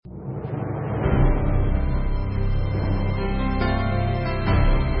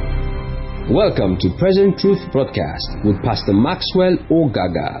Welcome to Present Truth Broadcast with Pastor Maxwell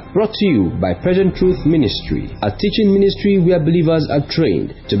Ogaga, brought to you by Present Truth Ministry, a teaching ministry where believers are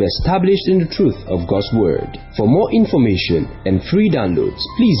trained to be established in the truth of God's Word. For more information and free downloads,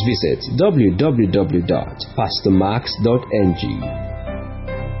 please visit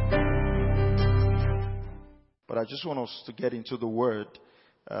www.pastormax.ng. But I just want us to get into the Word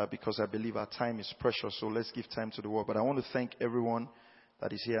because I believe our time is precious, so let's give time to the Word. But I want to thank everyone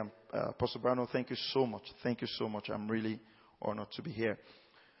that is here. Pastor Brando, thank you so much. Thank you so much. I'm really honored to be here.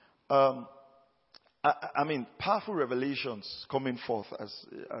 I mean, powerful revelations coming forth as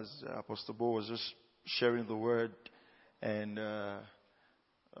Apostle Bo was just sharing the word, and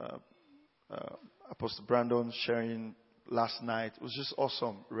Apostle Brandon sharing last night. It was just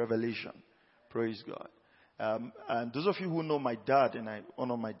awesome revelation. Praise God. And those of you who know my dad, and I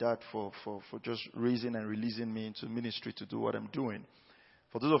honor my dad for just raising and releasing me into ministry to do what I'm doing.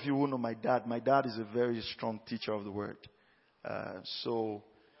 For those of you who know my dad is a very strong teacher of the word. And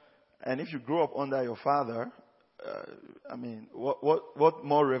if you grow up under your father, I mean, what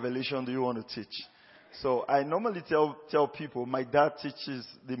more revelation do you want to teach? So I normally tell people my dad teaches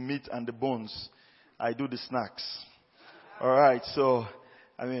the meat and the bones. I do the snacks. All right. So,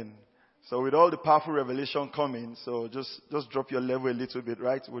 I mean, so with all the powerful revelation coming, so just drop your level a little bit,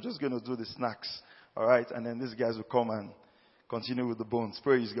 right? We're just going to do the snacks. All right. And then these guys will come and continue with the bones.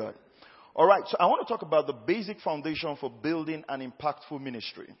 Praise God. All right. So I want to talk about the basic foundation for building an impactful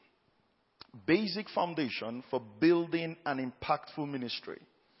ministry. Basic foundation for building an impactful ministry.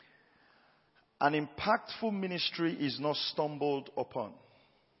 An impactful ministry is not stumbled upon.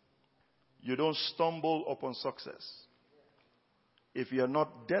 You don't stumble upon success. If you are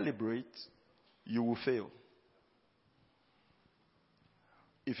not deliberate, you will fail.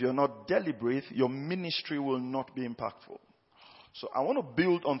 If you're not deliberate, your ministry will not be impactful. So I want to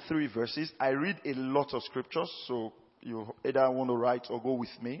build on 3 verses. I read a lot of scriptures, so you either want to write or go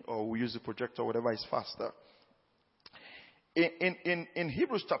with me, or we use the projector, whatever is faster. In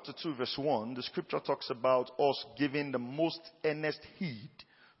Hebrews chapter 2 verse 1, the scripture talks about us giving the most earnest heed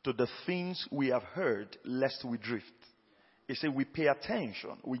to the things we have heard, lest we drift. It says we pay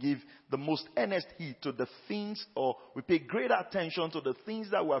attention. We give the most earnest heed to the things, or we pay greater attention to the things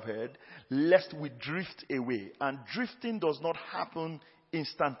that we have heard, lest we drift away. And drifting does not happen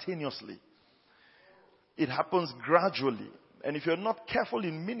instantaneously. It happens gradually. And if you're not careful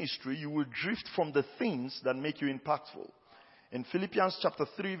in ministry, you will drift from the things that make you impactful. In Philippians chapter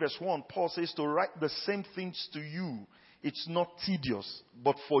 3 verse 1, Paul says to write the same things to you. It's not tedious,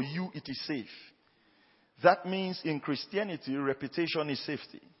 but for you it is safe. That means in Christianity, repetition is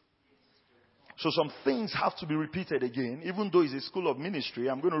safety. So some things have to be repeated again. Even though it's a school of ministry,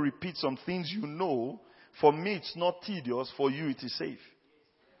 I'm going to repeat some things you know. For me, it's not tedious. For you, it is safe.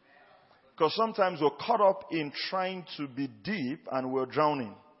 Because sometimes we're caught up in trying to be deep and we're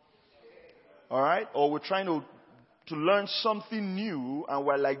drowning. All right? Or we're trying to learn something new and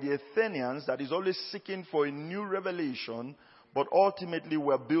we're like the Athenians that is always seeking for a new revelation. But ultimately,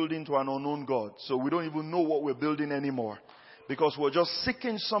 we're building to an unknown God. So we don't even know what we're building anymore. Because we're just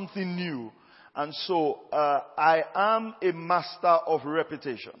seeking something new. And so I am a master of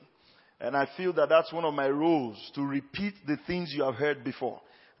repetition. And I feel that that's one of my roles, to repeat the things you have heard before.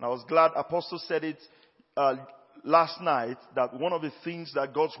 And I was glad Apostle said it last night, that one of the things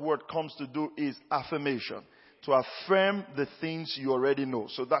that God's word comes to do is affirmation. To affirm the things you already know.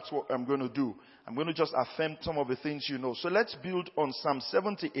 So that's what I'm going to do. I'm going to just affirm some of the things you know. So let's build on Psalm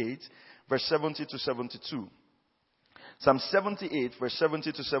 78, verse 70 to 72. Psalm 78, verse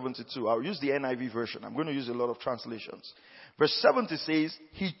 70 to 72. I'll use the NIV version. I'm going to use a lot of translations. Verse 70 says,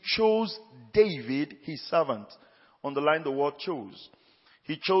 He chose David, His servant. Underline the word chose.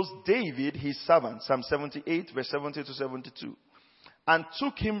 He chose David, His servant. Psalm 78, verse 70 to 72. And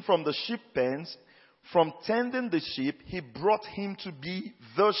took him from the sheep pens. From tending the sheep, He brought him to be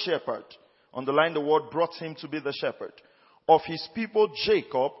the shepherd. Underline the word brought him to be the shepherd. Of his people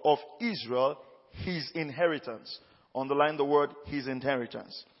Jacob, of Israel, his inheritance. Underline the word his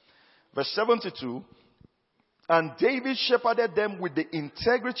inheritance. Verse 72. And David shepherded them with the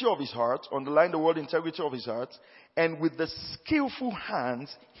integrity of his heart. Underline the word integrity of his heart. And with the skillful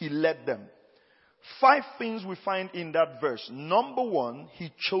hands he led them. 5 things we find in that verse. Number 1,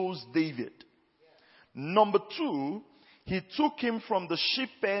 He chose David. Number 2, He took him from the sheep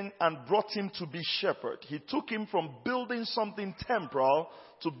pen and brought him to be shepherd. He took him from building something temporal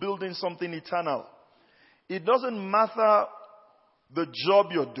to building something eternal. It doesn't matter the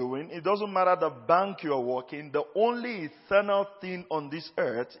job you're doing. It doesn't matter the bank you're working. The only eternal thing on this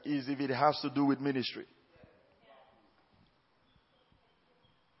earth is if it has to do with ministry.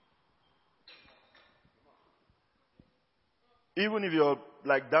 Even if you're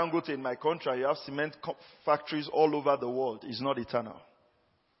like Dangote in my country, you have cement factories all over the world. It's not eternal.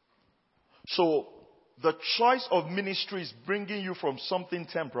 So, the choice of ministry is bringing you from something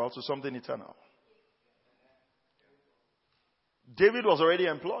temporal to something eternal. David was already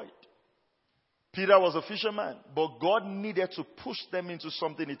employed. Peter was a fisherman. But God needed to push them into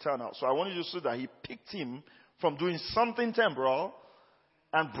something eternal. So I want you to see that he picked him from doing something temporal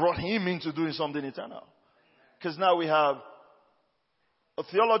and brought him into doing something eternal. Because now we have a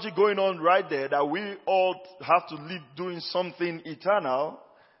theology going on right there that we all have to live doing something eternal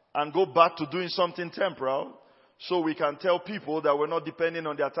and go back to doing something temporal so we can tell people that we're not depending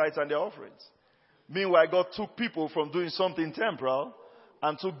on their tithes and their offerings. Meanwhile, God took people from doing something temporal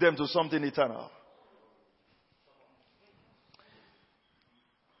and took them to something eternal.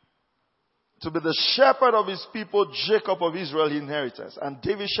 To be the shepherd of his people, Jacob of Israel, he inheritance. And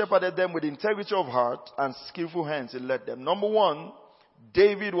David shepherded them with integrity of heart and skillful hands he led them. Number one,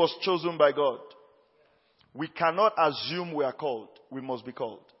 David was chosen by God. We cannot assume we are called. We must be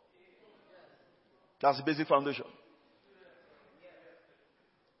called. That's the basic foundation.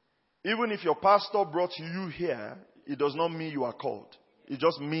 Even if your pastor brought you here, it does not mean you are called. It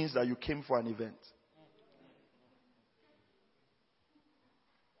just means that you came for an event.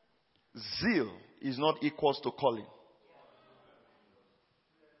 Zeal is not equals to calling.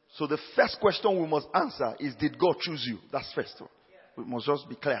 So the first question we must answer is, did God choose you? That's first. We must just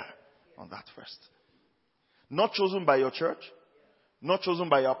be clear on that first. Not chosen by your church. Not chosen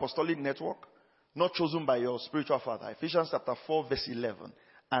by your apostolic network. Not chosen by your spiritual father. Ephesians chapter 4 verse 11.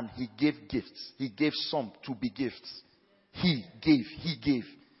 And he gave gifts. He gave some to be gifts. He gave.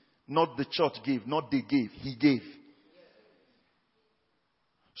 Not the church gave, not they gave. He gave.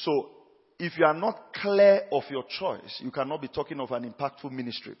 So, if you are not clear of your choice, you cannot be talking of an impactful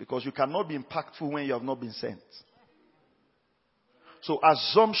ministry. Because you cannot be impactful when you have not been sent. So,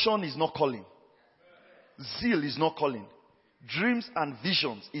 assumption is not calling. Zeal is not calling. Dreams and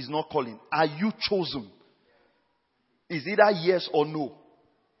visions is not calling. Are you chosen? Is either yes or no.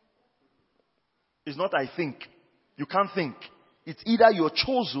 It's not I think. You can't think. It's either you're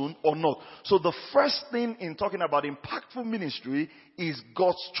chosen or not. So the first thing in talking about impactful ministry is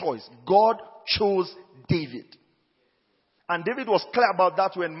God's choice. God chose David. And David was clear about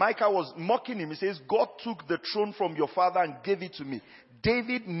that when Micah was mocking him. He says, God took the throne from your father and gave it to me.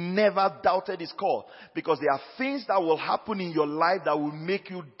 David never doubted his call. Because there are things that will happen in your life that will make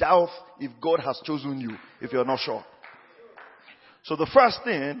you doubt if God has chosen you, if you're not sure. So the first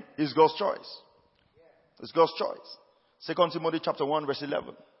thing is God's choice. It's God's choice. 2 Timothy chapter 1 verse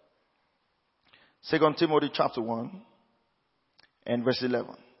 11. 2 Timothy chapter 1 and verse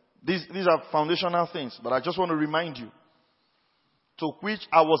 11. These are foundational things, but I just want to remind you. To which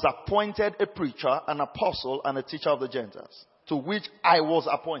I was appointed a preacher, an apostle, and a teacher of the Gentiles. To which I was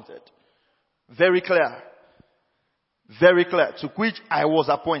appointed. Very clear. Very clear. To which I was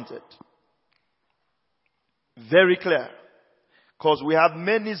appointed. Very clear. Because we have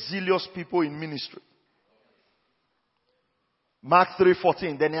many zealous people in ministry. Mark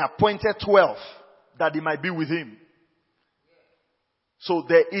 3:14. Then he appointed 12 that they might be with him. So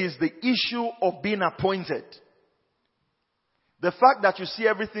there is the issue of being appointed. The fact that you see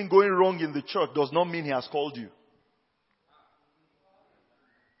everything going wrong in the church does not mean he has called you.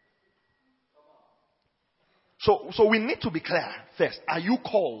 So we need to be clear first. Are you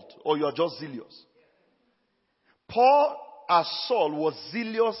called or you are just zealous? Paul, as Saul, was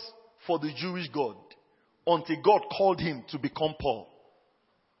zealous for the Jewish God until God called him to become Paul.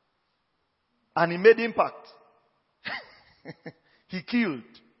 And he made impact. He killed.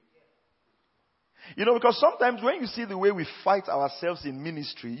 You know, because sometimes when you see the way we fight ourselves in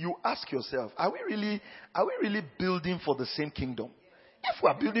ministry, you ask yourself, are we really building for the same kingdom? If we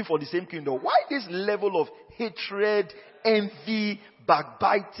are building for the same kingdom, why this level of hatred, envy,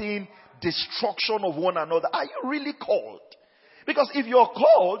 backbiting, destruction of one another? Are you really called? Because if you're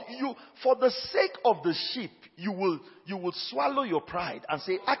called, for the sake of the sheep, you will swallow your pride and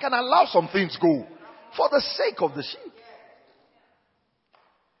say, I can allow some things go for the sake of the sheep.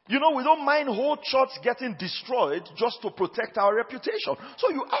 You know, we don't mind whole church getting destroyed just to protect our reputation. So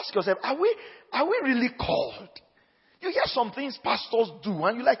you ask yourself, are we really called? You hear some things pastors do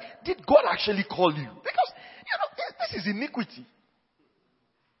and you're like, did God actually call you? Because, this is iniquity.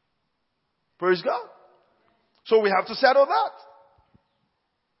 Praise God. So we have to settle that.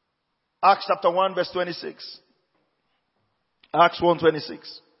 Acts chapter 1 verse 26. Acts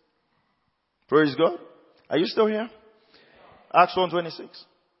 1:26. Praise God. Are you still here? Acts 1:26.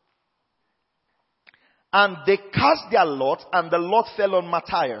 And they cast their lot, and the lot fell on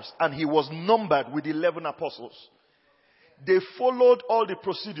Matthias, and he was numbered with 11 apostles. They followed all the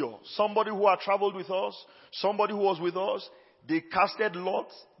procedure. Somebody who had traveled with us, somebody who was with us, they casted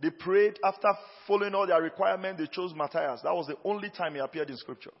lots, they prayed. After following all their requirements, they chose Matthias. That was the only time he appeared in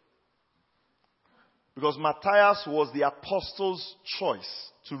scripture. Because Matthias was the apostles'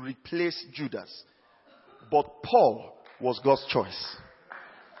 choice to replace Judas. But Paul was God's choice.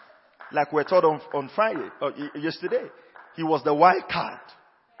 Like we're taught on Friday, yesterday. He was the wild card.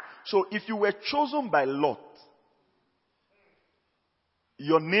 So if you were chosen by lot,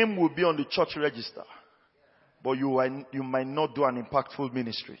 your name will be on the church register. But you might not do an impactful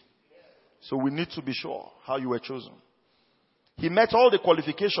ministry. So we need to be sure how you were chosen. He met all the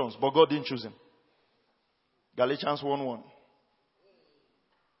qualifications, but God didn't choose him. Galatians 1:1.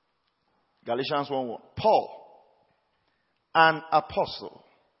 Galatians 1:1. Paul, an apostle,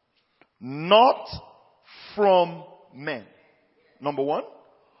 not from men. Number one,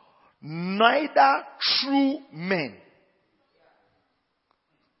 neither true men.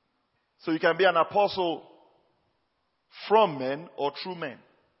 So you can be an apostle from men or true men.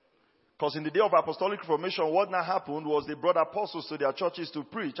 Because in the day of apostolic reformation, what now happened was they brought apostles to their churches to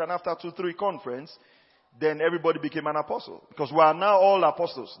preach. And after 2-3 conference, then everybody became an apostle. Because we are now all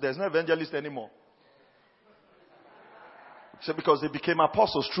apostles. There's no evangelist anymore. So because they became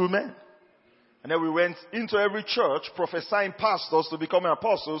apostles, true men. And then we went into every church prophesying pastors to become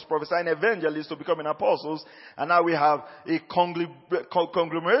apostles, prophesying evangelists to become apostles. And now we have a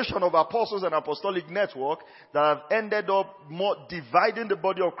conglomeration of apostles and apostolic network that have ended up more dividing the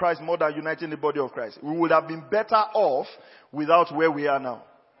body of Christ more than uniting the body of Christ. We would have been better off without where we are now.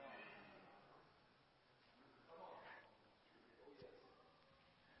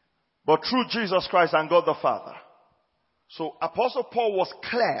 But through Jesus Christ and God the Father. So Apostle Paul was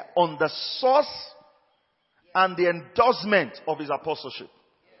clear on the source and the endorsement of his apostleship.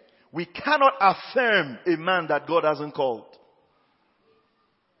 We cannot affirm a man that God hasn't called.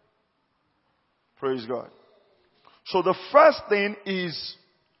 Praise God. So the first thing is,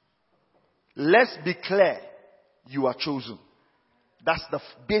 let's be clear, you are chosen. That's the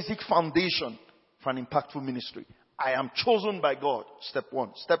basic foundation for an impactful ministry. I am chosen by God. Step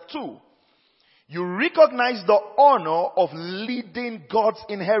one. Step two. You recognize the honor of leading God's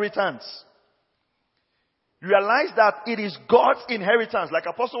inheritance. Realize that it is God's inheritance. Like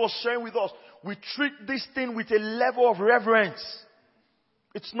Apostle was sharing with us, we treat this thing with a level of reverence.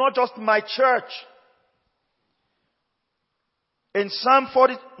 It's not just my church. In Psalm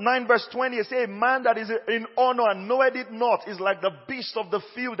 49 verse 20, it says, a man that is in honor and knoweth it not is like the beast of the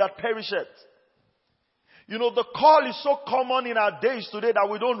field that perisheth. You know, the call is so common in our days today that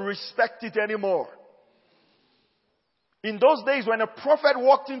we don't respect it anymore. In those days, when a prophet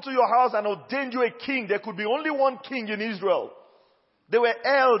walked into your house and ordained you a king, there could be only one king in Israel. They were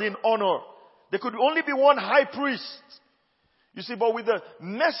held in honor. There could only be one high priest. You see, but with the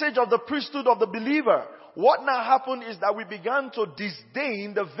message of the priesthood of the believer, what now happened is that we began to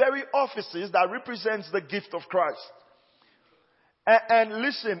disdain the very offices that represents the gift of Christ. And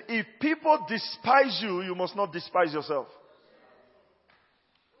listen, if people despise you, you must not despise yourself.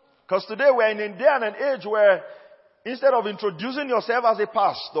 Because today we're in a day and an age where instead of introducing yourself as a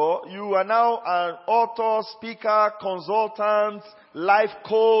pastor, you are now an author, speaker, consultant, life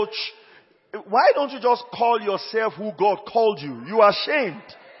coach. Why don't you just call yourself who God called you? You are ashamed.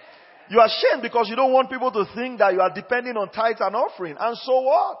 You are ashamed because you don't want people to think that you are depending on tithes and offering. And so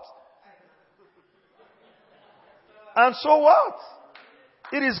what? And so what?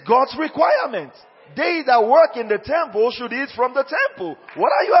 It is God's requirement. They that work in the temple should eat from the temple.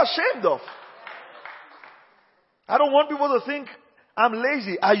 What are you ashamed of? I don't want people to think I'm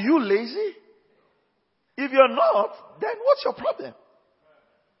lazy. Are you lazy? If you're not, then what's your problem?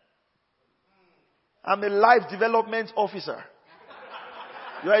 I'm a life development officer.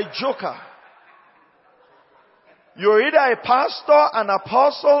 You're a joker. You're either a pastor, an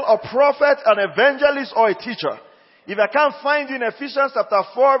apostle, a prophet, an evangelist, or a teacher. If I can't find you in Ephesians chapter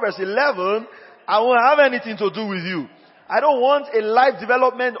 4 verse 11, I won't have anything to do with you. I don't want a life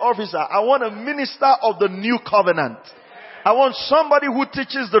development officer. I want a minister of the new covenant. I want somebody who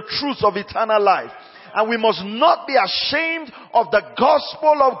teaches the truth of eternal life. And we must not be ashamed of the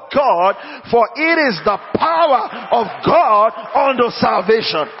gospel of God, for it is the power of God unto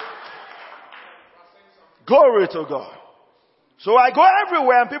salvation. Glory to God. So I go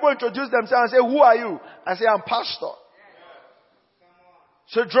everywhere and people introduce themselves and say, who are you? I say, I'm pastor.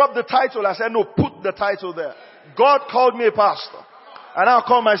 So drop the title. I said, no, put the title there. God called me a pastor. And I'll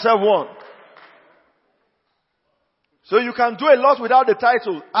call myself one. So you can do a lot without the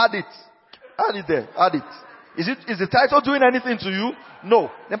title. Add it. Add it there. Add it. Is the title doing anything to you? No.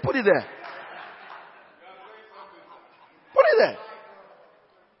 Then put it there. me there.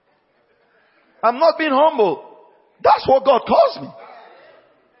 I'm not being humble. That's what God calls me.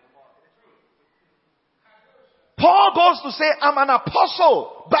 Paul goes to say, I'm an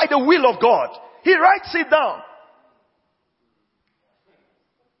apostle by the will of God. He writes it down.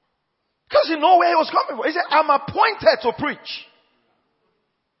 Because he knew where he was coming from. He said, I'm appointed to preach.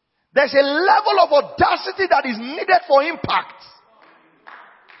 There's a level of audacity that is needed for impact.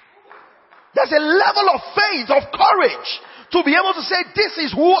 There's a level of faith, of courage, to be able to say, this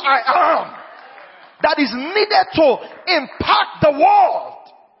is who I am. That is needed to impact the world.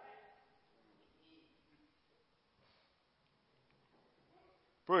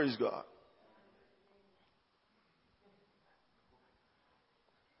 Praise God.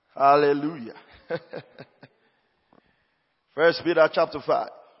 Hallelujah. 1 Peter chapter 5.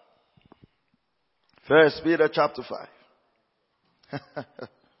 1 Peter chapter 5.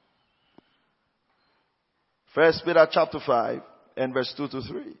 1 Peter chapter 5 and verse 2 to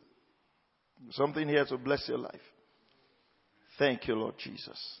 3. Something here to bless your life. Thank you, Lord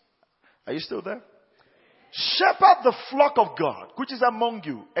Jesus. Are you still there? Shepherd the flock of God, which is among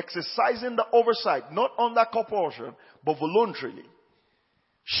you, exercising the oversight, not under compulsion, but voluntarily.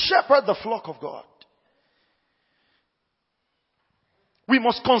 Shepherd the flock of God. We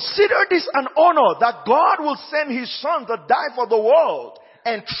must consider this an honor that God will send his son to die for the world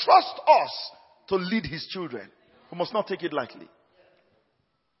and trust us to lead his children. We must not take it lightly.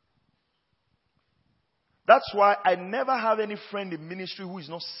 That's why I never have any friend in ministry who is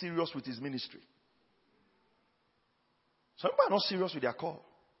not serious with his ministry. Some people are not serious with their call.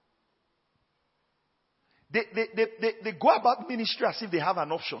 They go about ministry as if they have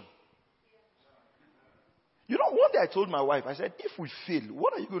an option. You know, one day I told my wife, I said, if we fail,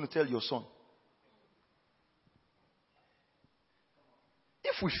 what are you going to tell your son?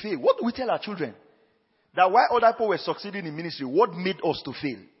 If we fail, what do we tell our children? That while other people were succeeding in ministry, what made us to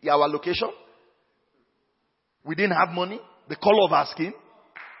fail? Our location? We didn't have money? The color of our skin?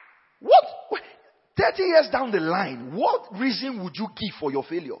 What? 30 years down the line, what reason would you give for your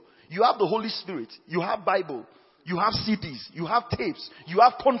failure? You have the Holy Spirit. You have Bible. You have CDs. You have tapes. You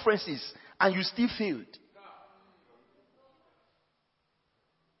have conferences. And you still failed.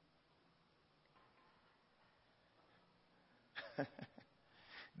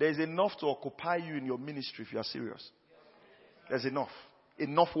 There's enough to occupy you in your ministry if you are serious. There's enough.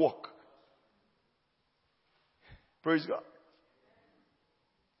 Enough work. Praise God.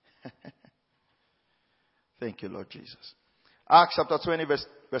 Thank you, Lord Jesus. Acts chapter 20, verse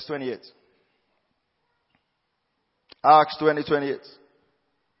 28. Acts 20, 28.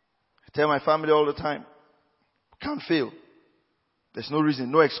 I tell my family all the time, can't fail. There's no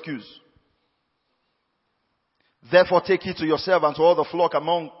reason, no excuse. Therefore take it to yourself and to all the flock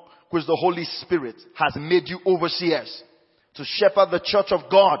among which the Holy Spirit has made you overseers, to shepherd the church of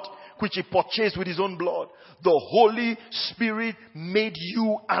God, which he purchased with his own blood. The Holy Spirit made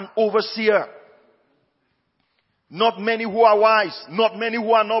you an overseer. Not many who are wise, not many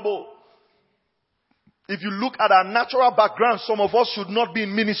who are noble. If you look at our natural background, some of us should not be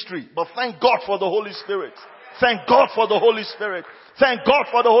in ministry. But thank God for the Holy Spirit. Thank God for the Holy Spirit. Thank God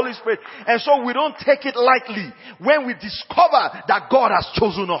for the Holy Spirit. And so we don't take it lightly when we discover that God has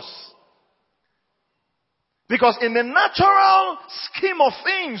chosen us. Because in the natural scheme of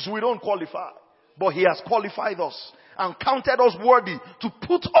things, we don't qualify. But he has qualified us and counted us worthy to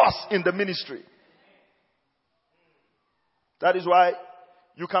put us in the ministry. That is why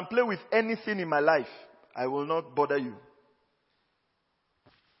you can play with anything in my life. I will not bother you.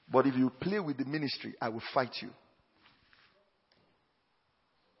 But if you play with the ministry, I will fight you.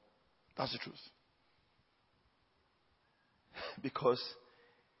 That's the truth. Because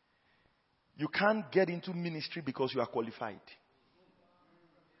you can't get into ministry because you are qualified.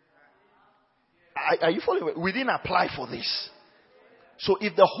 Are you following? We didn't apply for this. So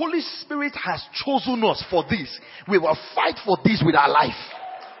if the Holy Spirit has chosen us for this, we will fight for this with our life.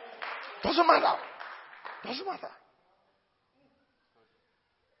 Doesn't matter. Doesn't matter.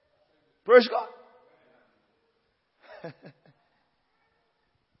 Praise God.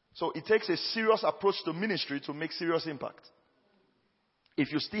 So it takes a serious approach to ministry to make serious impact.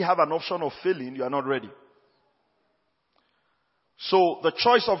 If you still have an option of failing, you are not ready. So the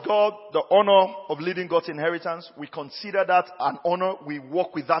choice of God, the honor of leading God's inheritance, we consider that an honor. We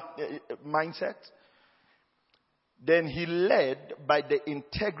walk with that mindset. Then he led by the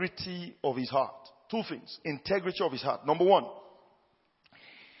integrity of his heart. Two things. Integrity of his heart. Number one.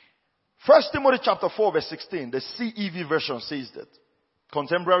 1 Timothy chapter 4 verse 16. The CEV version says that.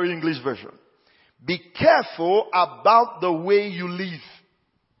 Contemporary English version. Be careful about the way you live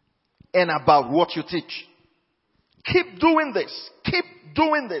and about what you teach. Keep doing this. Keep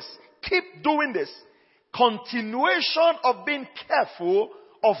doing this. Keep doing this. Continuation of being careful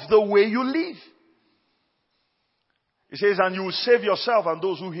of the way you live. He says, and you will save yourself and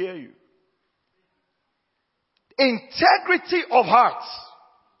those who hear you. Integrity of heart.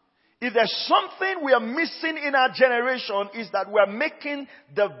 If there's something we are missing in our generation, is that we are making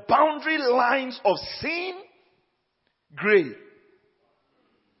the boundary lines of sin gray.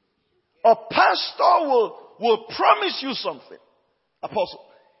 A pastor will promise you something. Apostle,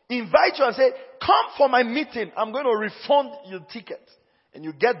 invite you and say, come for my meeting. I'm going to refund your ticket. And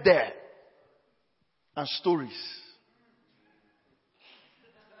you get there. And stories.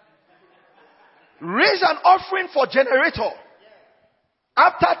 Raise an offering for generator.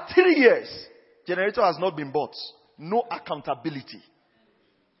 After 3 years, generator has not been bought. No accountability.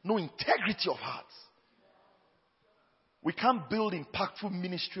 No integrity of heart. We can't build impactful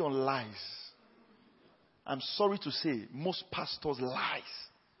ministry on lies. I'm sorry to say, most pastors lies.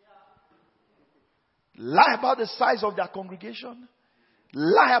 Lie about the size of their congregation.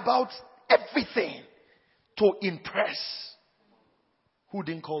 Lie about everything to impress. Who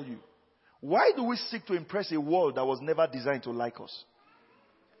didn't call you? Why do we seek to impress a world that was never designed to like us?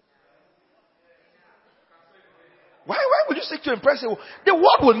 Why would you seek to impress a world? The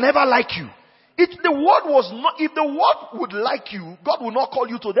world will never like you. If the world would like you, God would not call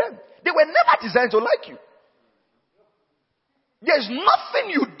you to them. They were never designed to like you. There's nothing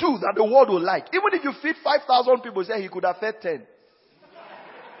you do that the world will like. Even if you feed 5,000 people, say he could have fed 10.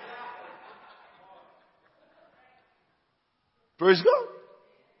 Praise God.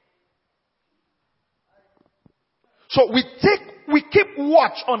 So we keep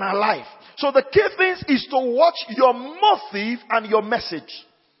watch on our life. So the key thing is to watch your motive and your message.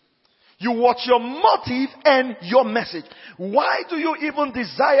 You watch your motive and your message. Why do you even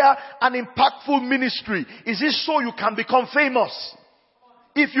desire an impactful ministry? Is it so you can become famous?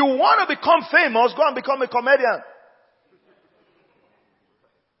 If you want to become famous, go and become a comedian.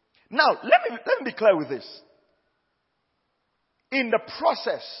 Now, let me be clear with this. In the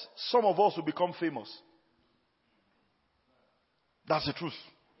process, some of us will become famous. That's the truth.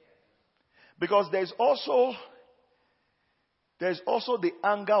 Because there's also the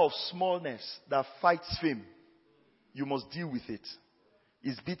anger of smallness that fights fame. You must deal with it.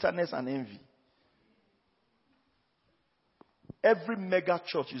 It's bitterness and envy. Every mega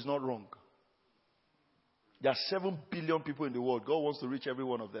church is not wrong. There are 7 billion people in the world. God wants to reach every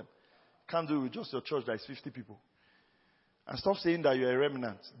one of them. Can't do it with just your church that is 50 people. And stop saying that you're a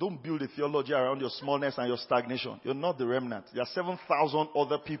remnant. Don't build a theology around your smallness and your stagnation. You're not the remnant. There are 7,000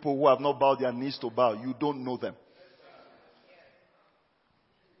 other people who have not bowed their knees to bow. You don't know them.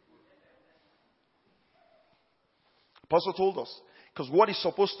 Apostle told us, because what is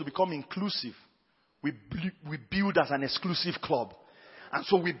supposed to become inclusive, we build as an exclusive club. And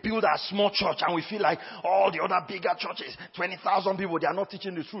so we build our small church and we feel like all the other bigger churches, 20,000 people, they are not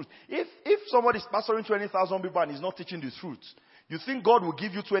teaching the truth. If somebody is pastoring 20,000 people and is not teaching the truth, you think God will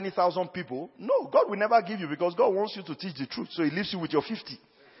give you 20,000 people? No, God will never give you, because God wants you to teach the truth. So he leaves you with your 50.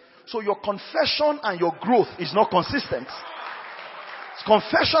 So your confession and your growth is not consistent.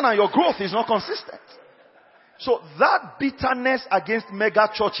 Confession and your growth is not consistent. So that bitterness against mega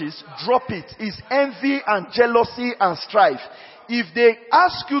churches, drop it. It's envy and jealousy and strife. If they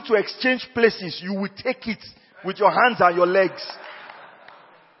ask you to exchange places, you will take it with your hands and your legs.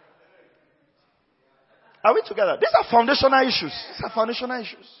 Are we together? These are foundational issues.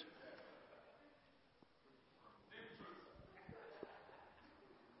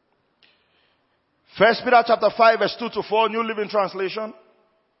 First Peter chapter 5 verse 2 to 4, New Living Translation.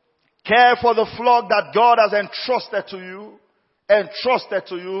 Care for the flock that God has entrusted to you.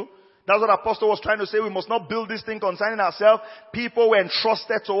 That's what Apostle was trying to say. We must not build this thing concerning ourselves. People were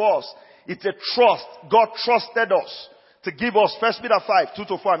entrusted to us. It's a trust. God trusted us to give us. 1 Peter 5, 2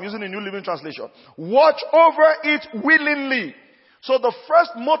 to 4. I'm using the New Living Translation. Watch over it willingly. So the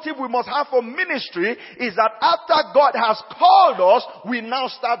first motive we must have for ministry is that after God has called us, we now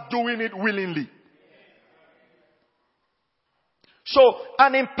start doing it willingly. So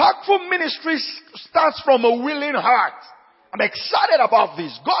an impactful ministry starts from a willing heart. I'm excited about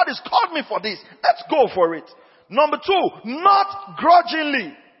this. God has called me for this. Let's go for it. Number 2, not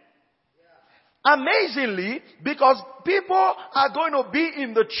grudgingly. Amazingly, because people are going to be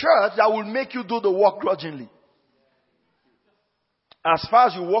in the church that will make you do the work grudgingly. As far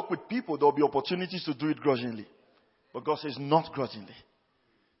as you work with people, there will be opportunities to do it grudgingly. But God says not grudgingly.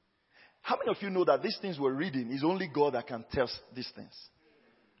 How many of you know that these things we're reading is only God that can test these things?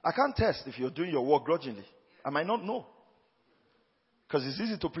 I can't test if you're doing your work grudgingly. I might not know. Because it's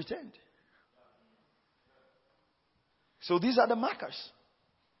easy to pretend. So these are the markers.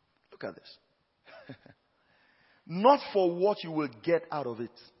 Look at this. Not for what you will get out of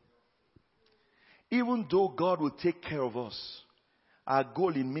it. Even though God will take care of us, our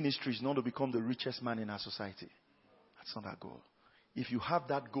goal in ministry is not to become the richest man in our society. That's not our goal. If you have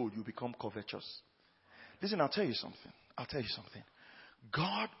that goal, you become covetous. Listen, I'll tell you something.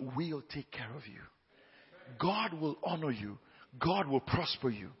 God will take care of you. God will honor you. God will prosper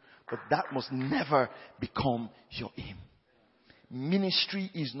you. But that must never become your aim.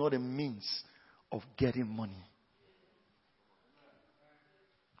 Ministry is not a means of getting money.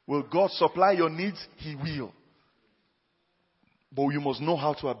 Will God supply your needs? He will. But you must know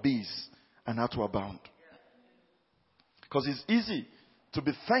how to abase and how to abound. Because it's easy to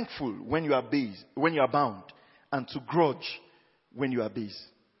be thankful when you abound, and to grudge when you abase.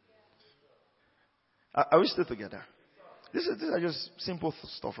 Are we still together? These are just simple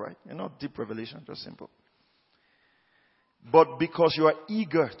stuff, right? Not deep revelation, just simple. But because you are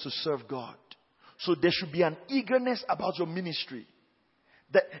eager to serve God, so there should be an eagerness about your ministry.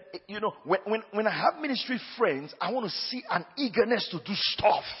 That, when I have ministry friends, I want to see an eagerness to do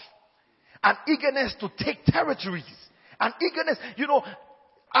stuff. An eagerness to take territories. An eagerness,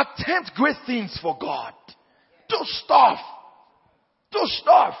 attempt great things for God. Do stuff.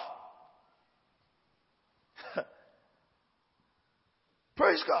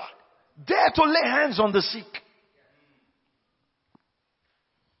 Praise God. Dare to lay hands on the sick.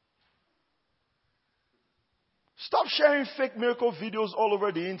 Stop sharing fake miracle videos all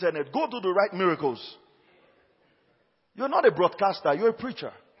over the internet. Go do the right miracles. You're not a broadcaster. You're a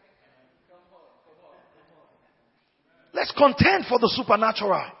preacher. Let's contend for the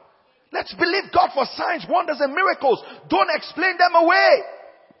supernatural. Let's believe God for signs, wonders, and miracles. Don't explain them away.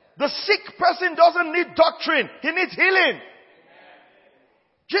 The sick person doesn't need doctrine. He needs healing.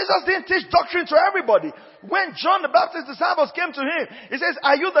 Jesus didn't teach doctrine to everybody. When John the Baptist's disciples came to him, he says,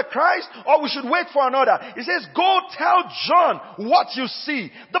 are you the Christ, or we should wait for another? He says, go tell John what you see.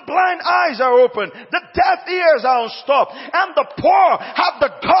 The blind eyes are open. The deaf ears are unstopped. And the poor have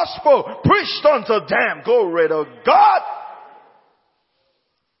the gospel preached unto them. Glory to God.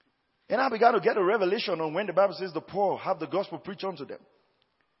 And I began to get a revelation on when the Bible says the poor have the gospel preached unto them.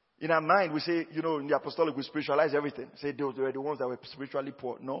 In our mind, we say, in the apostolic, we spiritualize everything. Say they were the ones that were spiritually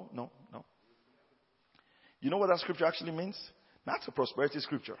poor. No. You know what that scripture actually means? That's a prosperity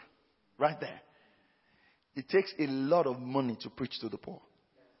scripture. Right there. It takes a lot of money to preach to the poor.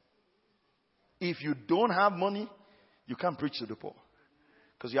 If you don't have money, you can't preach to the poor.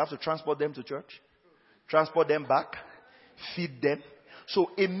 Because you have to transport them to church. Transport them back. Feed them.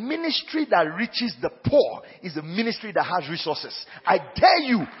 So a ministry that reaches the poor is a ministry that has resources. I dare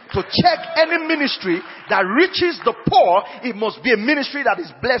you to check any ministry that reaches the poor. It must be a ministry that is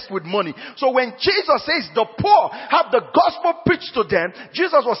blessed with money. So when Jesus says the poor have the gospel preached to them,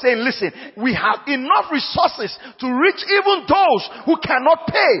 Jesus was saying, listen, we have enough resources to reach even those who cannot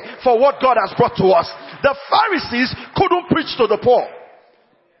pay for what God has brought to us. The Pharisees couldn't preach to the poor.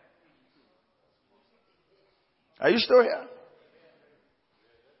 Are you still here?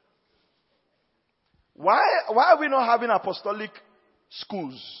 Why are we not having apostolic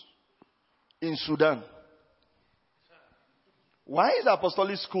schools in Sudan? Why is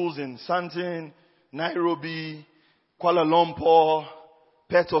apostolic schools in Sandton, Nairobi, Kuala Lumpur,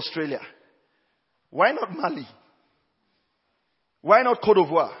 Perth, Australia? Why not Mali? Why not Cote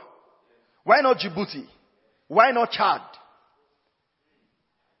d'Ivoire? Why not Djibouti? Why not Chad?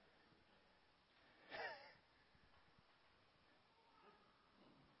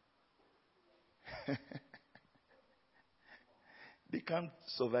 They can't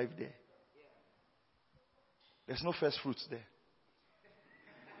survive there. There's no first fruits there.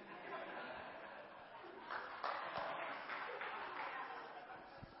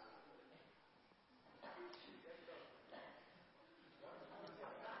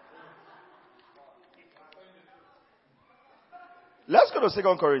 Let's go to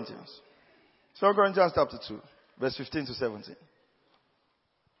 2 Corinthians. 2 Corinthians chapter 2, verse 15 to 17.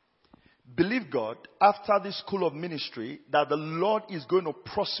 Believe God after this school of ministry that the Lord is going to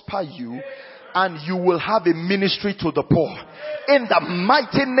prosper you and you will have a ministry to the poor. In the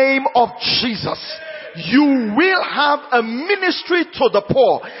mighty name of Jesus, you will have a ministry to the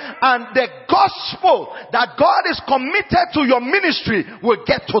poor, and the gospel that God is committed to your ministry will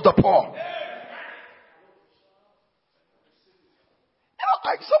get to the poor.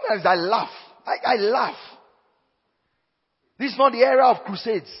 Sometimes I laugh. I laugh. This is not the era of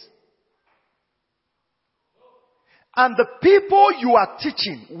crusades. And the people you are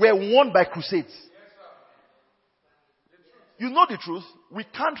teaching were won by crusades. You know the truth? We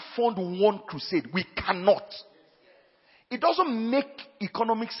can't fund one crusade. We cannot. It doesn't make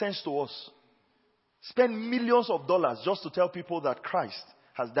economic sense to us. Spend millions of dollars just to tell people that Christ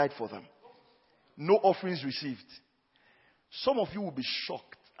has died for them. No offerings received. Some of you will be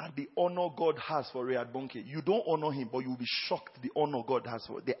shocked at the honor God has for Reinhard Bonnke. You don't honor him, but you will be shocked the honor God has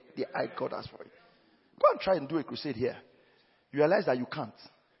for the eye God has for him. Go and try and do a crusade here. You realize that you can't.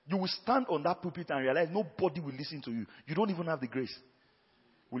 You will stand on that pulpit and realize nobody will listen to you. You don't even have the grace.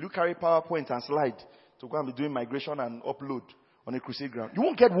 Will you carry PowerPoint and slide to go and be doing migration and upload on a crusade ground? You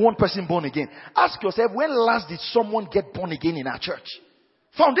won't get one person born again. Ask yourself, when last did someone get born again in our church?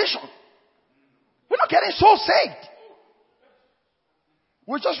 Foundation. We're not getting souls saved.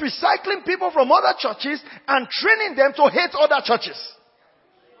 We're just recycling people from other churches and training them to hate other churches.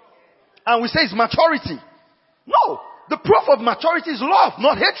 And we say it's maturity. No. The proof of maturity is love,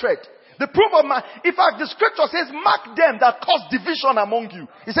 not hatred. The proof of in fact, the scripture says, mark them that cause division among you.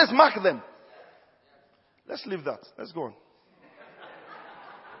 It says, mark them. Let's leave that. Let's go on.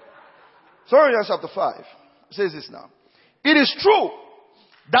 Philippians chapter 5 says this now. It is true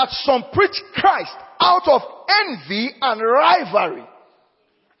that some preach Christ out of envy and rivalry.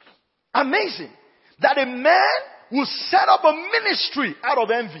 Amazing. That a man will set up a ministry out of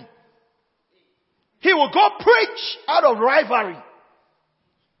envy. He will go preach out of rivalry.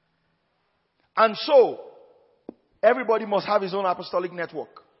 And so, everybody must have his own apostolic network.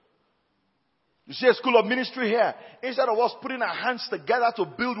 You see a school of ministry here. Instead of us putting our hands together to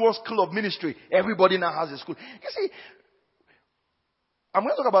build one school of ministry, everybody now has a school. You see, I'm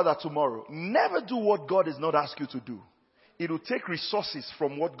going to talk about that tomorrow. Never do what God has not asked you to do. It will take resources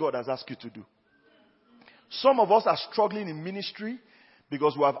from what God has asked you to do. Some of us are struggling in ministry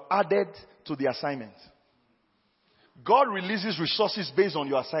because we have added to the assignment. God releases resources based on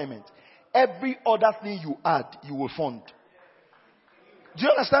your assignment. Every other thing you add, you will fund. Do you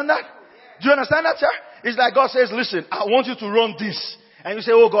understand that? Do you understand that, sir? It's like God says, listen, I want you to run this. And you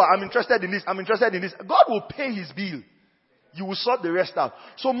say, oh God, I'm interested in this. I'm interested in this. God will pay his bill. You will sort the rest out.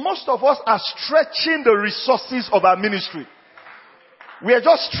 So most of us are stretching the resources of our ministry. We are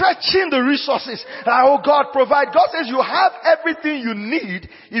just stretching the resources. Oh God, provide. God says you have everything you need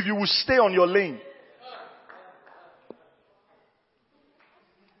if you will stay on your lane.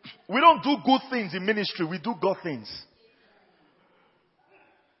 We don't do good things in ministry. We do God things.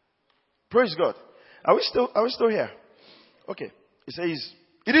 Praise God. Are we still here? Okay. It says,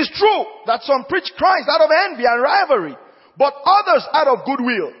 it is true that some preach Christ out of envy and rivalry, but others out of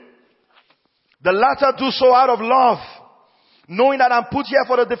goodwill. The latter do so out of love, knowing that I'm put here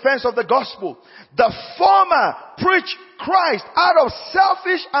for the defense of the gospel. The former preach Christ out of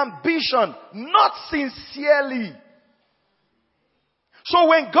selfish ambition, not sincerely. So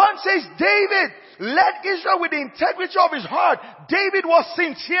when God says, David led Israel with the integrity of his heart, David was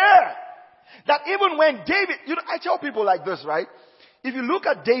sincere. That even when David, I tell people like this, right? If you look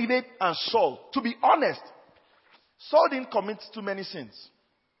at David and Saul, to be honest, Saul didn't commit too many sins.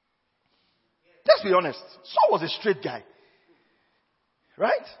 Let's be honest. Saul was a straight guy.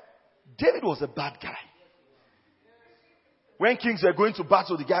 Right? David was a bad guy. When kings were going to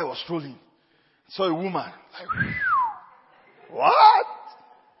battle, the guy was strolling. Saw a woman. Like, what?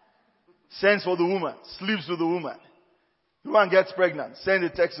 Sends for the woman. Sleeps with the woman. The woman gets pregnant. Send a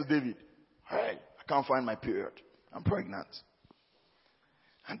text to David. Hey, I can't find my period. I'm pregnant.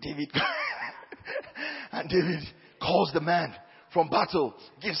 And David calls the man from battle,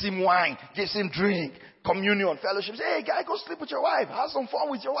 gives him wine, gives him drink, communion, fellowship. Say, hey, guy, go sleep with your wife. Have some fun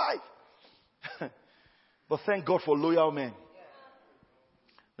with your wife. But thank God for loyal men.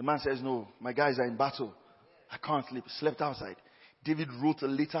 The man says, no, my guys are in battle. I can't sleep. Slept outside. David wrote a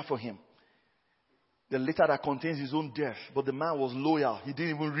letter for him. The letter that contains his own death. But the man was loyal. He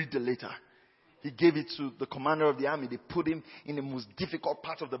didn't even read the letter. He gave it to the commander of the army. They put him in the most difficult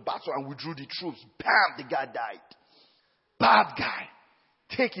part of the battle and withdrew the troops. Bam! The guy died. Bad guy.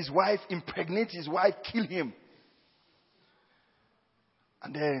 Take his wife, impregnate his wife, kill him.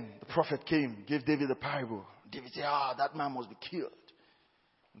 And then the prophet came, gave David the parable. David said, that man must be killed.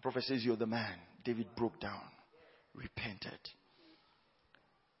 The prophet says, you're the man. David broke down, repented.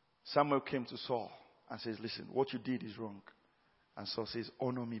 Samuel came to Saul and says, listen, what you did is wrong. And Saul says,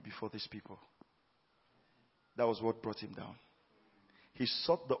 honor me before these people. That was what brought him down. He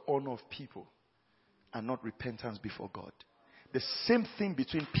sought the honor of people and not repentance before God. The same thing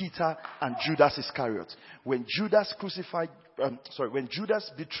between Peter and Judas Iscariot. When Judas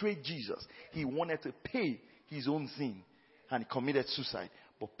betrayed Jesus, he wanted to pay his own sin and he committed suicide.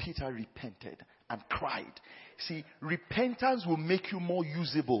 But Peter repented and cried. See, repentance will make you more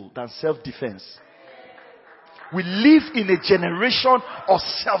usable than self-defense. We live in a generation of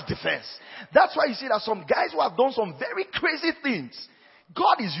self-defense. That's why you see that some guys who have done some very crazy things,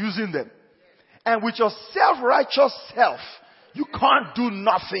 God is using them. And with your self-righteous self, you can't do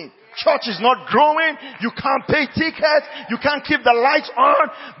nothing. Church is not growing. You can't pay tickets. You can't keep the lights on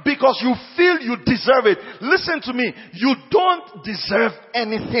because you feel you deserve it. Listen to me. You don't deserve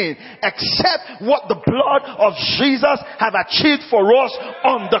anything except what the blood of Jesus have achieved for us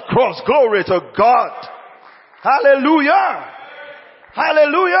on the cross. Glory to God. Hallelujah.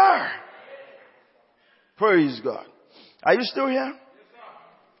 Hallelujah. Praise God. Are you still here?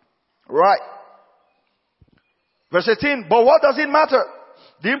 Right. Verse 18. But what does it matter?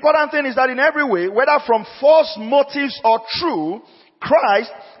 The important thing is that in every way, whether from false motives or true,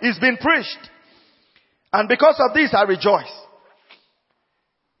 Christ is being preached. And because of this, I rejoice.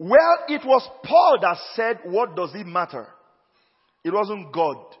 Well, it was Paul that said, what does it matter? It wasn't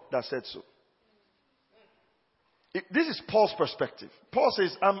God that said so. This is Paul's perspective. Paul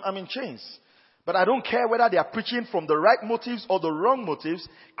says, I'm in chains. But I don't care whether they are preaching from the right motives or the wrong motives.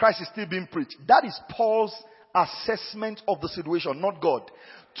 Christ is still being preached. That is Paul's assessment of the situation, not God.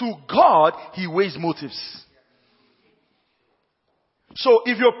 To God, he weighs motives. So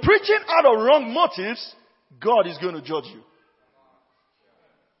if you're preaching out of wrong motives, God is going to judge you.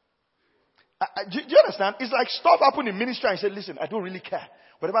 Do you understand? It's like stuff happened in ministry and you say, listen, I don't really care.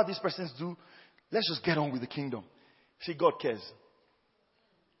 Whatever these persons do, let's just get on with the kingdom. See, God cares.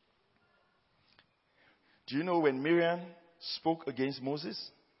 Do you know when Miriam spoke against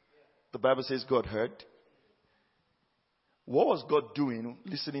Moses, the Bible says God heard? What was God doing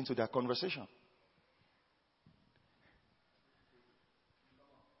listening to that conversation?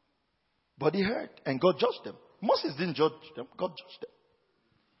 But he heard and God judged them. Moses didn't judge them. God judged them.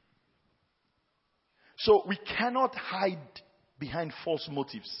 So we cannot hide behind false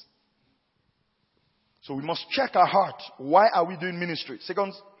motives. So we must check our heart. Why are we doing ministry?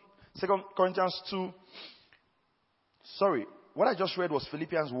 Second Corinthians 2. Sorry, what I just read was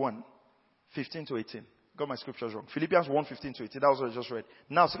Philippians 1, 15 to 18. Got my scriptures wrong. Philippians 1, 15 to 18. That was what I just read.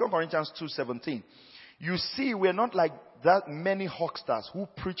 Now, 2 Corinthians 2, 17. You see, we're not like that many hucksters who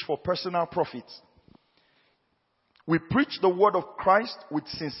preach for personal profit. We preach the word of Christ with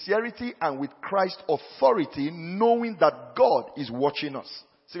sincerity and with Christ's authority, knowing that God is watching us.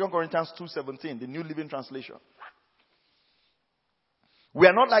 2 Corinthians 2, 17, the New Living Translation. We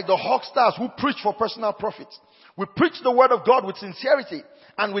are not like the hucksters who preach for personal profit. We preach the word of God with sincerity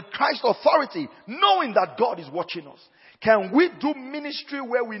and with Christ's authority, knowing that God is watching us. Can we do ministry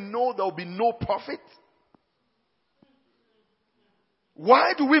where we know there will be no profit?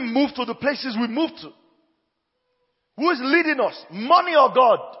 Why do we move to the places we move to? Who is leading us? Money or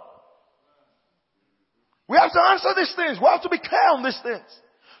God? We have to answer these things. We have to be clear on these things.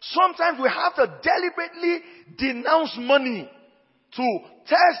 Sometimes we have to deliberately denounce money to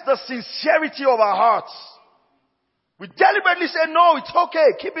test the sincerity of our hearts. We deliberately say, no, it's okay.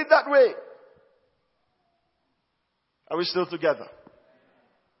 Keep it that way. Are we still together?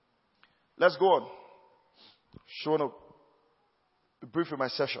 Let's go on. Showing up. Be brief with my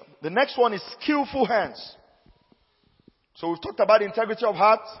session. The next one is skillful hands. So we've talked about integrity of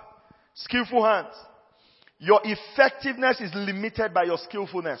heart, skillful hands. Your effectiveness is limited by your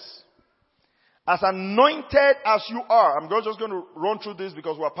skillfulness. As anointed as you are, I'm just going to run through this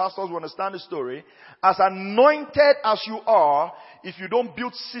because we're pastors who understand the story. As anointed as you are, if you don't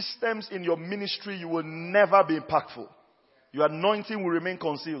build systems in your ministry, you will never be impactful. Your anointing will remain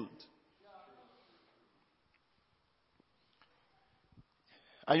concealed.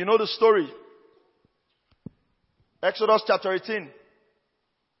 And you know the story. Exodus chapter 18.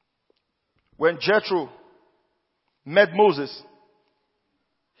 When Jethro met Moses.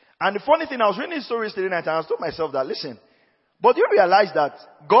 And the funny thing, I was reading this story yesterday night and I told myself that, listen, but you realize that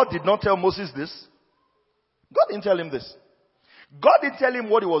God did not tell Moses this? God didn't tell him this. God didn't tell him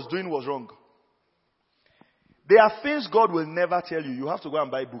what he was doing was wrong. There are things God will never tell you. You have to go and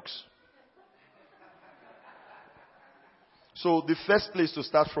buy books. So the first place to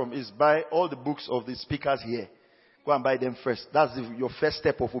start from is buy all the books of the speakers here. Go and buy them first. That's your first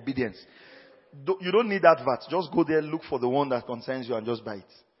step of obedience. You don't need that verse. Just go there, look for the one that concerns you and just buy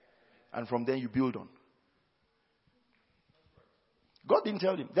it. And from there you build on. God didn't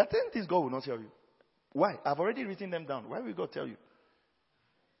tell him. There are 10 things God will not tell you. Why? I've already written them down. Why will God tell you?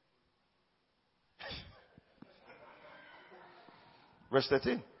 Verse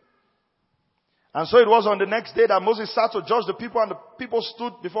 13. And so it was on the next day that Moses sat to judge the people, and the people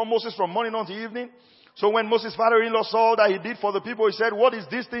stood before Moses from morning until evening. So when Moses' father-in-law saw that he did for the people, he said, what is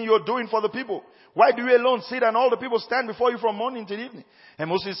this thing you're doing for the people? Why do you alone sit and all the people stand before you from morning till evening? And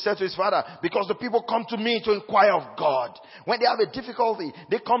Moses said to his father, because the people come to me to inquire of God. When they have a difficulty,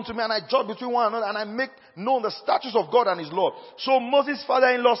 they come to me and I judge between one another and I make known the statutes of God and his law. So Moses'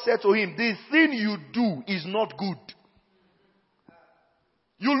 father-in-law said to him, the thing you do is not good.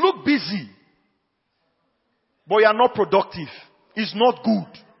 You look busy, but you are not productive. It's not good.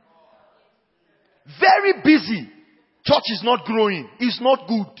 Very busy. Church is not growing. It's not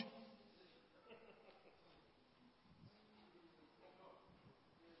good.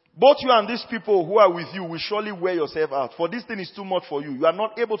 Both you and these people who are with you will surely wear yourself out. For this thing is too much for you. You are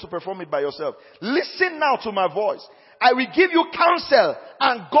not able to perform it by yourself. Listen now to my voice. I will give you counsel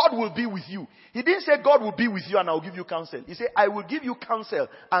and God will be with you. He didn't say God will be with you and I will give you counsel. He said I will give you counsel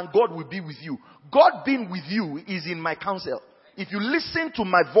and God will be with you. God being with you is in my counsel. If you listen to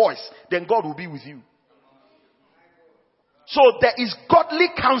my voice, then God will be with you. So there is godly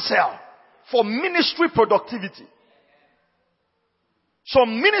counsel for ministry productivity.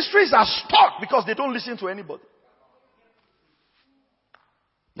 Some ministries are stuck because they don't listen to anybody.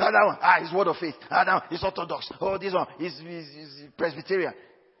 That one, it's word of faith. That one, it's orthodox. Oh, this one is Presbyterian.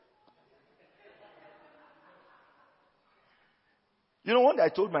 You know, one day I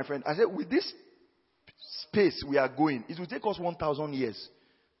told my friend, I said, with this space we are going, it will take us 1,000 years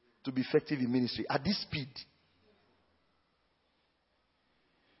to be effective in ministry at this speed.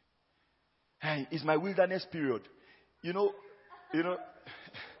 Hey, it's my wilderness period. You know,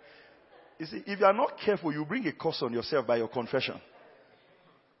 you see, if you are not careful, you bring a curse on yourself by your confession.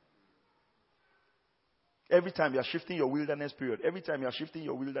 Every time you are shifting your wilderness period. Every time you are shifting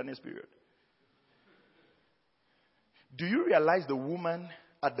your wilderness period. Do you realize the woman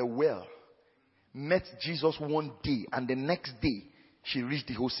at the well met Jesus one day and the next day she reached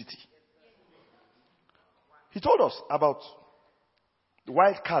the whole city? He told us about the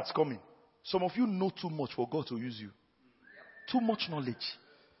wild cats coming. Some of you know too much for God to use you. Too much knowledge.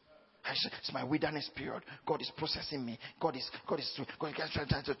 It's my wilderness period. God is processing me. God is trying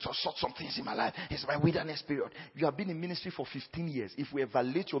to sort some things in my life. It's my wilderness period. You have been in ministry for 15 years. If we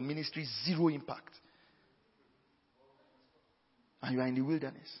evaluate your ministry, zero impact. And you are in the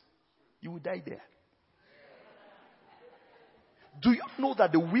wilderness. You will die there. Do you know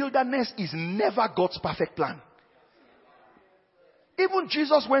that the wilderness is never God's perfect plan? Even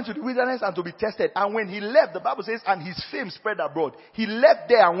Jesus went to the wilderness and to be tested. And when he left, the Bible says, and his fame spread abroad. He left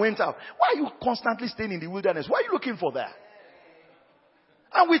there and went out. Why are you constantly staying in the wilderness? Why are you looking for that?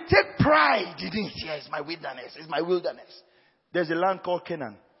 And we take pride in it. Yeah, it's my wilderness. It's my wilderness. There's a land called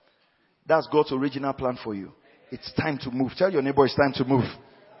Canaan. That's God's original plan for you. It's time to move. Tell your neighbor it's time to move.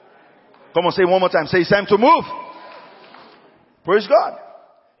 Come on, say it one more time. Say it's time to move. Praise God.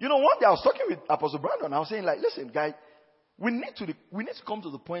 You know, one day I was talking with Apostle Brandon. I was saying, like, listen, guys, we need to come to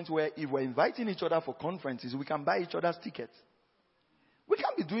the point where if we're inviting each other for conferences, we can buy each other's tickets. We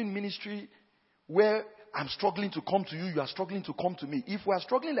can't be doing ministry where I'm struggling to come to you, you are struggling to come to me. If we are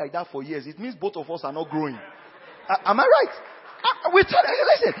struggling like that for years, it means both of us are not growing. Am I right?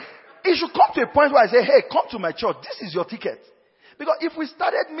 Listen, it should come to a point where I say, hey, come to my church. This is your ticket. Because if we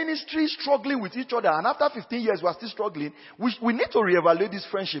started ministry struggling with each other and after 15 years we are still struggling, we need to reevaluate this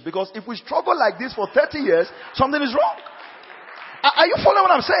friendship. Because if we struggle like this for 30 years, something is wrong. Are you following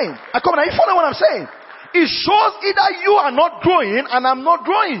what I'm saying? Are you following what I'm saying? It shows either you are not growing and I'm not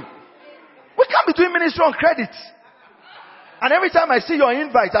growing. We can't be doing ministry on credit. And every time I see your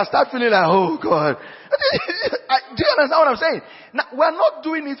invite, I start feeling like, oh God. Do you understand what I'm saying? Now, we're not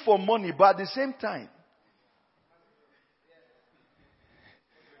doing it for money, but at the same time,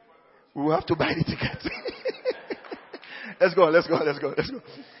 we will have to buy the tickets. Let's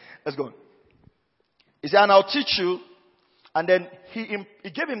go. He said, and I'll teach you. And then he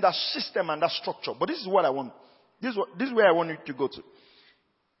gave him that system and that structure. But this is what I want. This is where I want you to go to.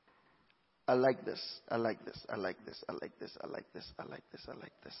 I like this.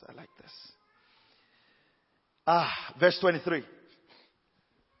 Verse 23.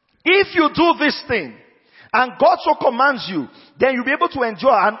 If you do this thing, and God so commands you, then you'll be able to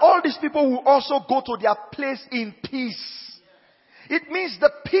enjoy. And all these people will also go to their place in peace. It means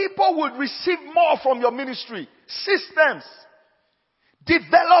the people will receive more from your ministry. Systems.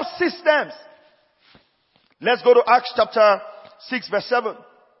 Develop systems. Let's go to Acts chapter 6 verse 7.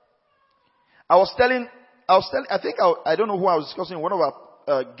 I don't know who I was discussing, one of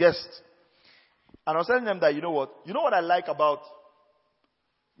our guests. And I was telling them that, you know what I like about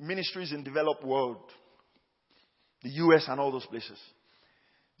ministries in developed world, the US and all those places.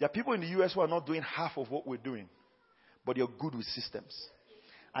 There are people in the US who are not doing half of what we're doing, but they're good with systems.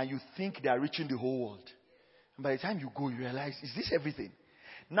 and you think they are reaching the whole world. And by the time you go, you realize, is this everything?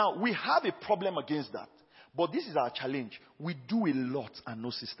 Now, we have a problem against that. But this is our challenge. We do a lot and no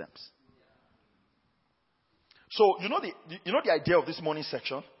systems. So, you know the idea of this morning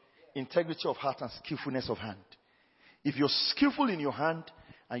section? Integrity of heart and skillfulness of hand. If you're skillful in your hand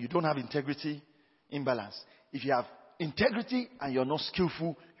and you don't have integrity, imbalance. If you have integrity and you're not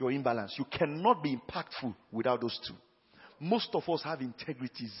skillful, you're imbalanced. You cannot be impactful without those two. Most of us have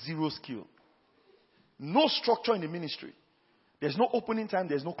integrity, zero skill. No structure in the ministry. There's no opening time,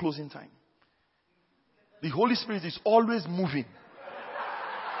 there's no closing time. The Holy Spirit is always moving.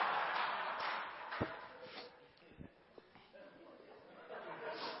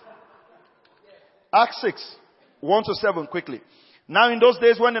 Acts 6, 1-7, quickly. Now in those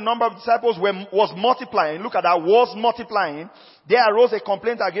days when the number of disciples was multiplying, look at that, was multiplying, there arose a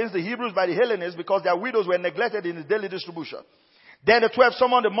complaint against the Hebrews by the Hellenists because their widows were neglected in the daily distribution. Then the 12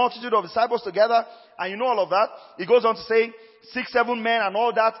 summoned the multitude of disciples together, and you know all of that. He goes on to say, 6, 7 men and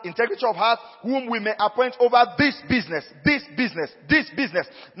all that, integrity of heart, whom we may appoint over this business, this business, this business.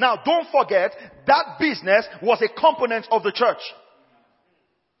 Now don't forget, that business was a component of the church.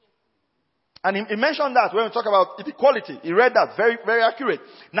 And he mentioned that when we talk about equality. He read that. Very, very accurate.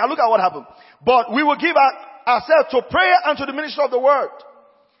 Now look at what happened. But we will give ourselves to prayer and to the ministry of the word.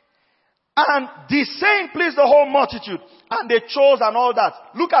 And the saying pleased the whole multitude. And they chose and all that.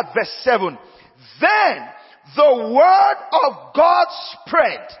 Look at verse 7. Then the word of God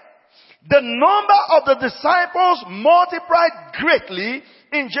spread. The number of the disciples multiplied greatly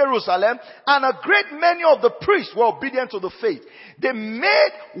in Jerusalem, and a great many of the priests were obedient to the faith. They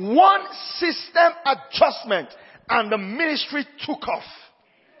made one system adjustment, and the ministry took off.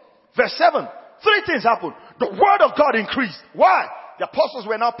 Verse 7. 3 things happened. The word of God increased. Why? The apostles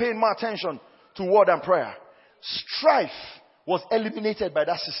were now paying more attention to word and prayer. Strife was eliminated by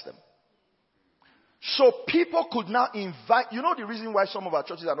that system. So people could now invite, you know the reason why some of our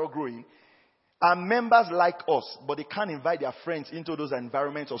churches are not growing? Our members like us, but they can't invite their friends into those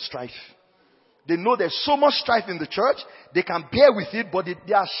environments of strife. They know there's so much strife in the church, they can bear with it, but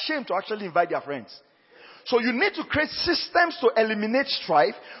they are ashamed to actually invite their friends. So you need to create systems to eliminate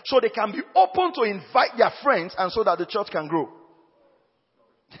strife so they can be open to invite their friends and so that the church can grow.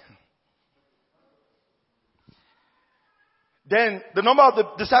 Then the number of the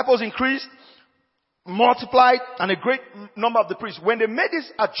disciples increased, multiplied, and a great number of the priests. When they made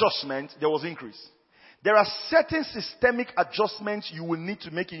this adjustment, there was increase. There are certain systemic adjustments you will need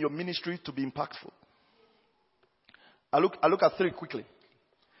to make in your ministry to be impactful. I look at 3 quickly.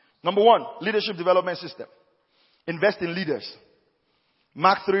 Number 1, leadership development system. Invest in leaders.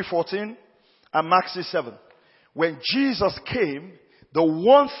 Mark 3:14 and Mark 6:7. When Jesus came, the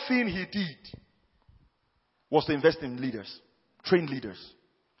one thing he did was to invest in leaders, train leaders.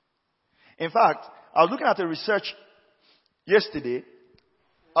 In fact, I was looking at a research yesterday.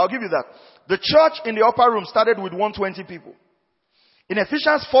 I'll give you that. The church in the upper room started with 120 people. In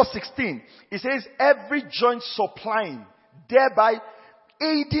Ephesians 4:16, it says, every joint supplying, thereby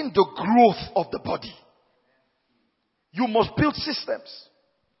aiding the growth of the body. You must build systems.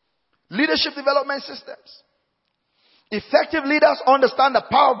 Leadership development systems. Effective leaders understand the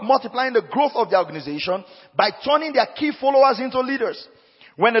power of multiplying the growth of the organization by turning their key followers into leaders.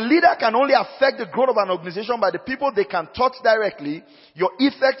 When a leader can only affect the growth of an organization by the people they can touch directly, your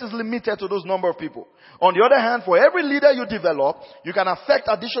effect is limited to those number of people. On the other hand, for every leader you develop, you can affect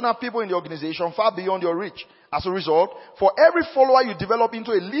additional people in the organization far beyond your reach. As a result, for every follower you develop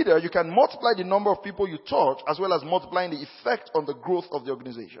into a leader, you can multiply the number of people you touch as well as multiplying the effect on the growth of the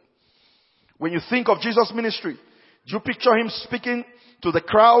organization. When you think of Jesus' ministry, do you picture him speaking to the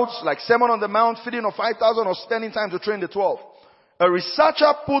crowds like Sermon on the Mount, feeding of 5,000, or spending time to train the 12? A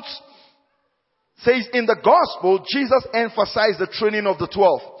researcher says in the gospel, Jesus emphasized the training of the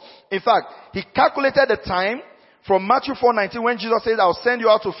 12. In fact, he calculated the time from Matthew 4:19 when Jesus said, I'll send you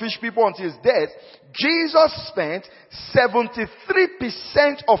out to fish people until his death. Jesus spent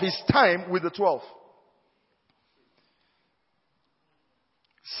 73% of his time with the 12.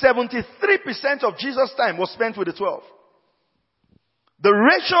 73% of Jesus' time was spent with the 12. The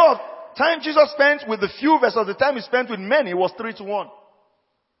ratio of time Jesus spent with the few versus the time he spent with many was 3-1.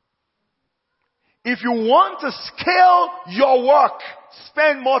 If you want to scale your work,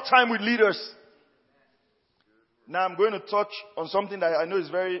 spend more time with leaders. Now I'm going to touch on something that I know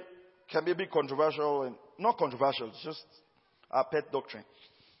can be a bit controversial, and not controversial, it's just our pet doctrine.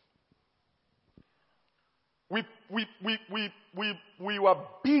 We were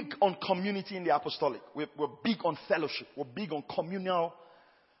big on community in the apostolic. We're big on fellowship. We're big on communal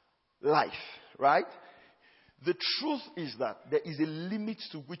life, right? The truth is that there is a limit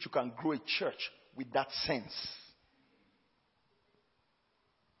to which you can grow a church with that sense.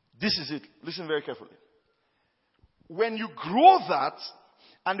 This is it. Listen very carefully. When you grow that,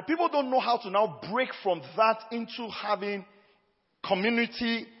 and the people don't know how to now break from that into having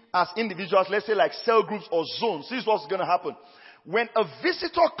community as individuals, let's say like cell groups or zones, this is what's going to happen. When a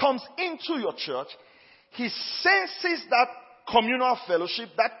visitor comes into your church, he senses that communal fellowship,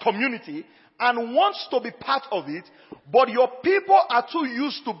 that community, and wants to be part of it, but your people are too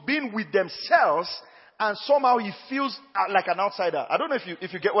used to being with themselves, and somehow he feels like an outsider. I don't know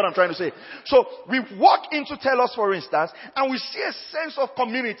if you get what I'm trying to say. So we walk into Telos, for instance, and we see a sense of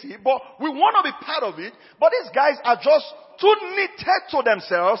community, but we want to be part of it, but these guys are just too knitted to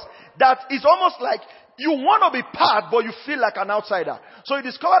themselves that it's almost like you want to be part, but you feel like an outsider. So you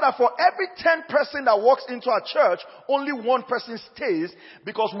discover that for every 10 person that walks into our church, only one person stays,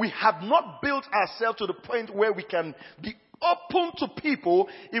 because we have not built ourselves to the point where we can be open to people,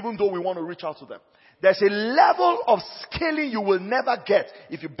 even though we want to reach out to them. There's a level of scaling you will never get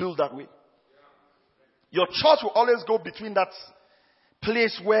if you build that way. Your church will always go between that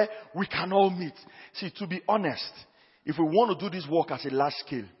place where we can all meet. See, to be honest, if we want to do this work at a large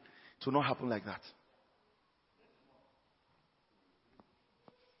scale, it will not happen like that.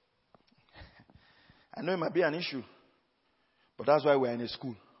 I know it might be an issue, but that's why we're in a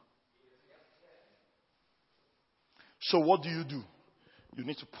school. So what do? You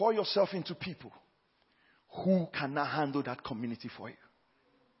need to pour yourself into people who cannot handle that community for you.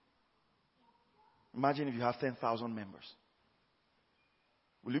 Imagine if you have 10,000 members.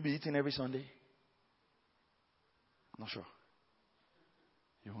 Will you be eating every Sunday? Not sure.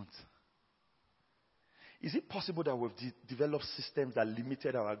 You won't. Is it possible that we've developed systems that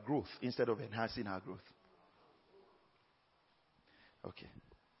limited our growth instead of enhancing our growth? Okay.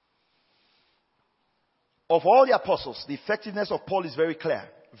 Of all the apostles, the effectiveness of Paul is very clear.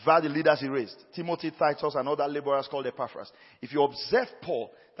 Via the leaders he raised, Timothy, Titus, and other laborers called Epaphras. If you observe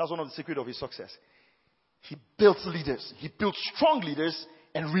Paul, that's one of the secrets of his success. He built leaders. He built strong leaders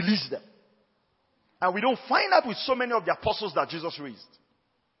and released them. And we don't find that with so many of the apostles that Jesus raised.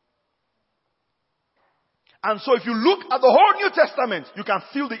 And so if you look at the whole New Testament, you can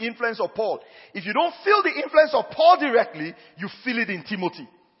feel the influence of Paul. If you don't feel the influence of Paul directly, you feel it in Timothy.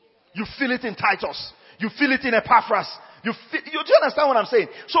 You feel it in Titus. You feel it in Epaphras. Do you understand what I'm saying?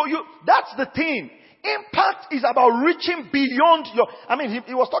 So that's the thing. Impact is about reaching beyond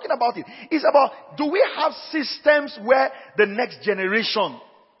he was talking about it. It's about, do we have systems where the next generation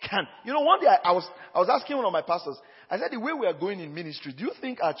can? One day I was asking one of my pastors, I said, the way we are going in ministry, do you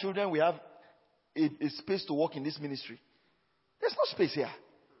think our children will have a space to work in this ministry? There's no space here.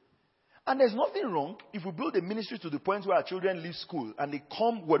 And there's nothing wrong if we build a ministry to the point where our children leave school and they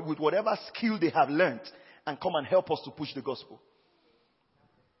come with whatever skill they have learned and come and help us to push the gospel.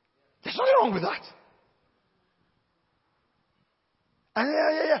 There's nothing wrong with that.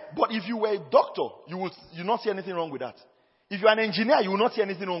 And but if you were a doctor, you will not see anything wrong with that. If you're an engineer, you will not see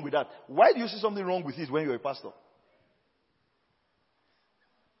anything wrong with that. Why do you see something wrong with it when you're a pastor?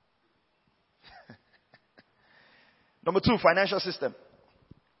 Number 2, financial system.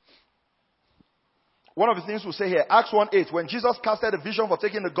 One of the things we'll say here, Acts 1:8, when Jesus casted a vision for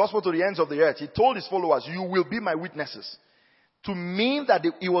taking the gospel to the ends of the earth, he told his followers, you will be my witnesses. To mean that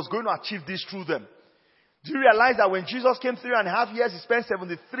he was going to achieve this through them. Do you realize that when Jesus came 3.5 years, he spent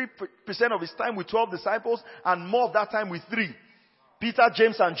 73% of his time with 12 disciples and more of that time with 3. Peter,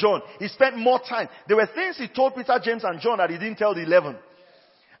 James, and John. He spent more time. There were things he told Peter, James, and John that he didn't tell the 11.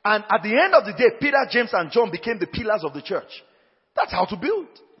 And at the end of the day, Peter, James, and John became the pillars of the church. That's how to build.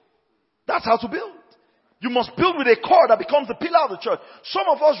 That's how to build. You must build with a core that becomes the pillar of the church. Some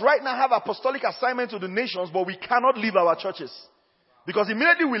of us right now have apostolic assignment to the nations, but we cannot leave our churches. Because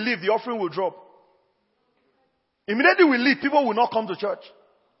immediately we leave, the offering will drop. Immediately we leave, people will not come to church.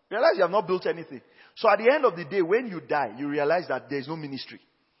 Realize you have not built anything. So at the end of the day, when you die, you realize that there is no ministry.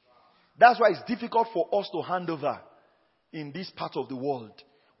 That's why it's difficult for us to hand over in this part of the world.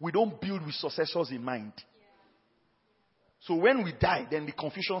 We don't build with successors in mind. So when we die, then the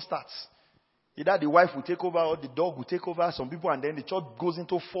confusion starts. Either the wife will take over or the dog will take over some people, and then the church goes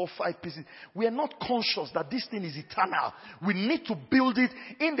into 4, 5 pieces. We are not conscious that this thing is eternal. We need to build it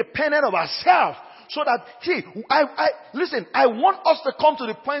independent of ourselves. So that, listen, I want us to come to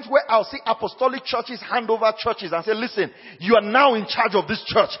the point where I'll see apostolic churches hand over churches and say, listen, you are now in charge of this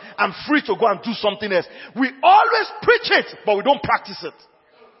church. I'm free to go and do something else. We always preach it, but we don't practice it.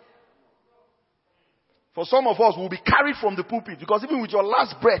 For some of us, we'll be carried from the pulpit because even with your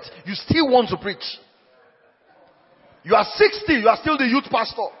last breath, you still want to preach. You are 60, you are still the youth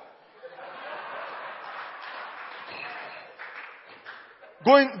pastor.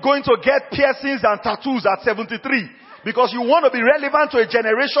 Going to get piercings and tattoos at 73 because you want to be relevant to a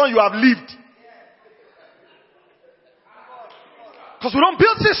generation you have lived. Because we don't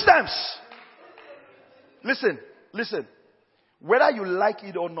build systems. Listen. Whether you like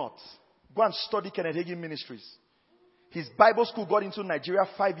it or not, go and study Kenneth Hagin Ministries. His Bible school got into Nigeria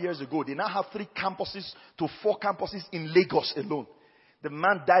 5 years ago. They now have 3 campuses to 4 campuses in Lagos alone. The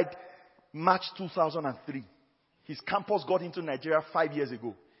man died March 2003. His campus got into Nigeria 5 years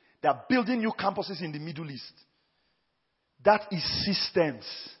ago. They are building new campuses in the Middle East. That is systems.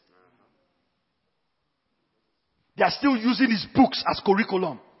 They are still using his books as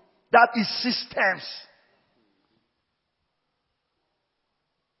curriculum. That is systems.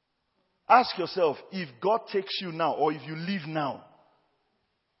 Ask yourself, if God takes you now or if you leave now,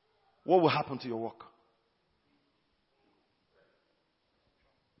 what will happen to your work?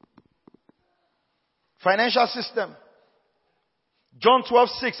 Financial system. John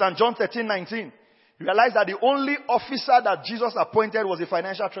 12:6 and John 13:19. You realize that the only officer that Jesus appointed was a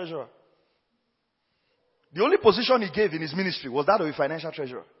financial treasurer. The only position he gave in his ministry was that of a financial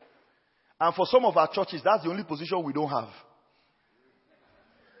treasurer. And for some of our churches, that's the only position we don't have.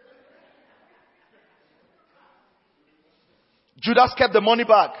 Judas kept the money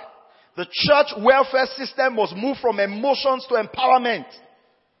bag. The church welfare system must move from emotions to empowerment.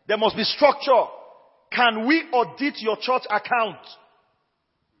 There must be structure. Can we audit your church account?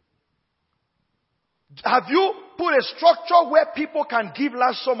 Have you put a structure where people can give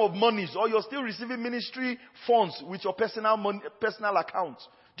large sum of monies, or you're still receiving ministry funds with your personal account?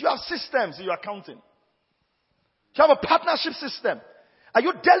 Do you have systems in your accounting? Do you have a partnership system? Are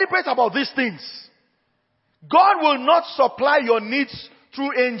you deliberate about these things? God will not supply your needs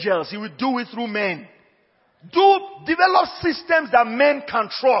through angels. He will do it through men. Develop systems that men can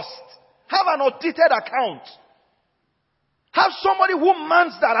trust. Have an audited account. Have somebody who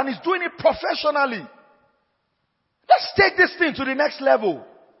mans that and is doing it professionally. Let's take this thing to the next level.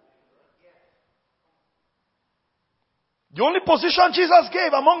 The only position Jesus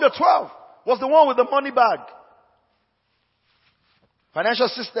gave among the 12 was the one with the money bag. Financial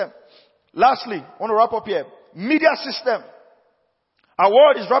system. Lastly, I want to wrap up here. Media system. Our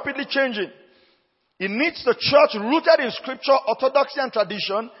world is rapidly changing. It needs the church rooted in scripture, orthodoxy and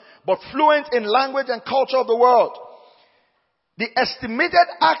tradition, but fluent in language and culture of the world. The estimated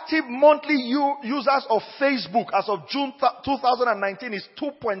active monthly users of Facebook as of June 2019 is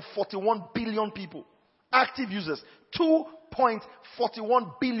 2.41 billion people. Active users.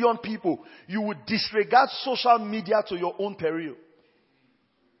 2.41 billion people. You would disregard social media to your own peril.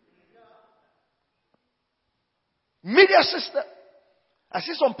 Media system. I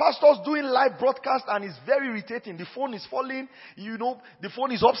see some pastors doing live broadcast and it's very irritating. The phone is falling. The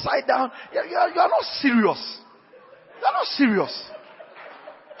phone is upside down. You are not serious. You are not serious.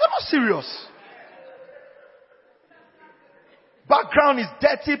 You are not serious. Background is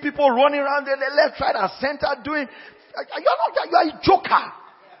dirty. People running around the left, right, and center doing. You are a joker.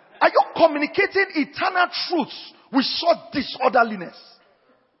 Are you communicating eternal truths with such disorderliness?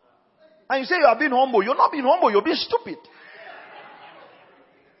 And you say you are being humble. You're not being humble. You're being stupid.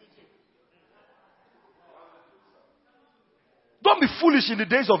 Don't be foolish in the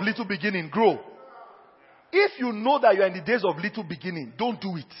days of little beginning. Grow. If you know that you are in the days of little beginning, don't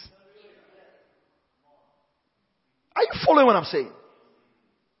do it. Are you following what I'm saying?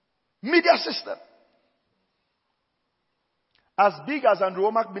 Media system. As big as Andrew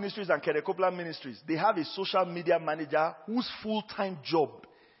Womack Ministries and Kenneth Copeland Ministries, they have a social media manager whose full-time job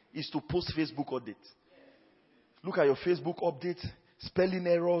is to post Facebook updates. Look at your Facebook updates, spelling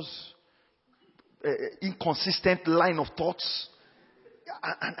errors, inconsistent line of thoughts.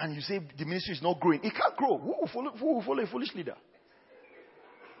 And you say the ministry is not growing. It can't grow. Who will follow a foolish leader?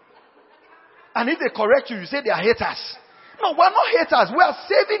 And if they correct you, you say they are haters. No, we're not haters. We are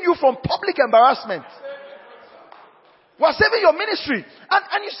saving you from public embarrassment. We are saving your ministry.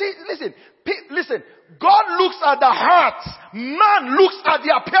 And you see, listen. God looks at the heart. Man looks at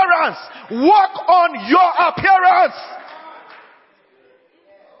the appearance. Work on your appearance.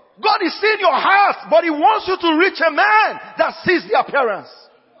 God is seeing your heart, but He wants you to reach a man that sees the appearance.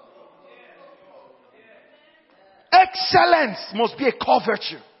 Excellence must be a core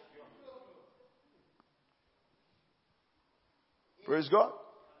virtue. Praise God.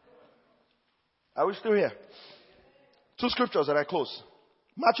 Are we still here? 2 scriptures that I close.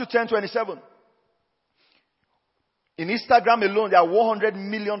 Matthew 10:27. In Instagram alone, there are 100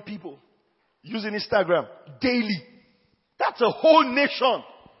 million people using Instagram daily. That's a whole nation.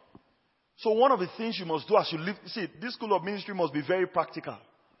 So one of the things you must do as you live, see, this school of ministry must be very practical.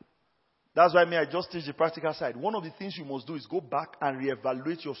 That's why I just teach the practical side. One of the things you must do is go back and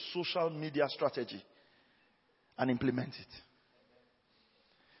reevaluate your social media strategy and implement it.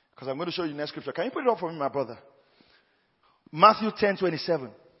 Because I'm going to show you the next scripture. Can you put it up for me, my brother? Matthew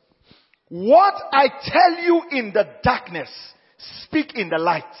 10:27. What I tell you in the darkness, speak in the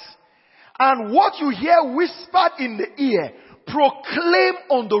light. And what you hear whispered in the ear, proclaim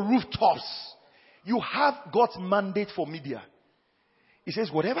on the rooftops. You have God's mandate for media. He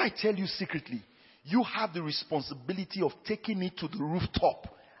says, whatever I tell you secretly, you have the responsibility of taking it to the rooftop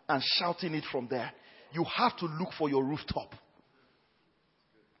and shouting it from there. You have to look for your rooftop.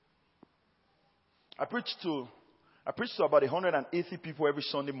 I preach to about 180 people every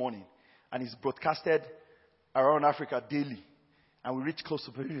Sunday morning, and it's broadcasted around Africa daily. And we reach close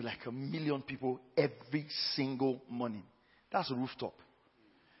to probably like 1 million people every single morning. That's a rooftop.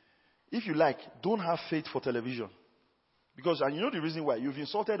 If you like, don't have faith for television. Because, and you know the reason why, you've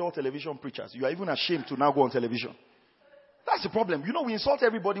insulted all television preachers. You are even ashamed to now go on television. That's the problem. You know, we insult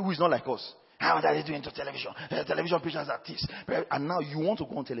everybody who is not like us. How are they doing to television? Television preachers are thieves. And now you want to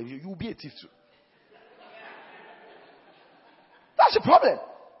go on television, you will be a thief too. That's the problem.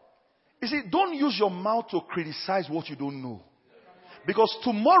 You see, don't use your mouth to criticize what you don't know. Because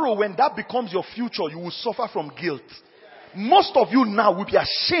tomorrow when that becomes your future, you will suffer from guilt. Most of you now will be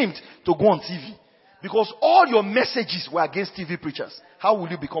ashamed to go on TV. Because all your messages were against TV preachers. How will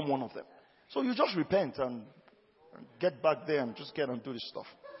you become one of them? So you just repent and get back there and just get and do this stuff.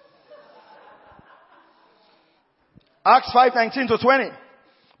 Acts 5:19-20.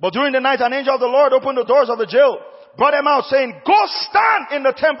 But during the night, an angel of the Lord opened the doors of the jail, brought them out, saying, go stand in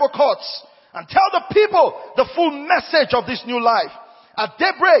the temple courts and tell the people the full message of this new life. At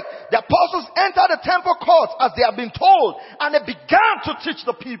daybreak, the apostles entered the temple courts as they had been told, and they began to teach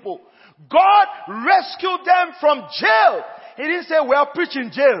the people. God rescued them from jail. He didn't say, well, preach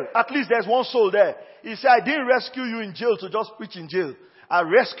in jail. At least there's one soul there. He said, I didn't rescue you in jail to just preach in jail. I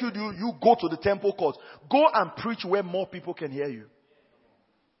rescued you. You go to the temple courts. Go and preach where more people can hear you.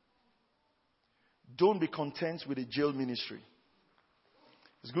 Don't be content with a jail ministry.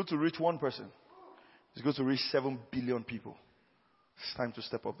 It's good to reach one person. It's good to reach 7 billion people. It's time to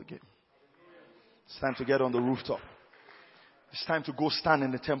step up the game. It's time to get on the rooftop. It's time to go stand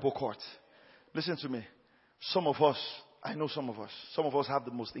in the temple court. Listen to me. Some of us have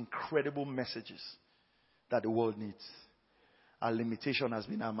the most incredible messages that the world needs. Our limitation has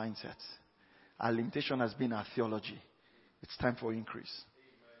been our mindset. Our limitation has been our theology. It's time for increase.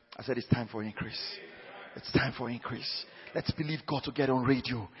 I said it's time for increase. It's time for increase. Let's believe God to get on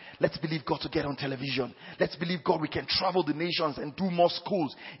radio. Let's believe God to get on television. Let's believe God we can travel the nations and do more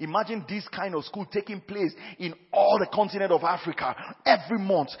schools. Imagine this kind of school taking place in all the continent of Africa every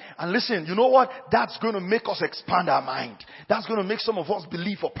month. And listen, you know what? That's going to make us expand our mind. That's going to make some of us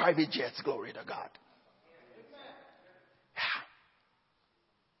believe for private jets. Glory to God.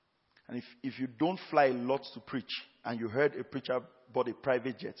 And if you don't fly lots to preach and you heard a preacher bought a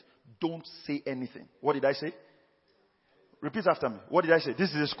private jet, don't say anything. What did I say? Repeat after me. What did I say? This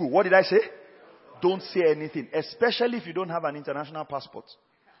is a school. What did I say? Don't say anything. Especially if you don't have an international passport.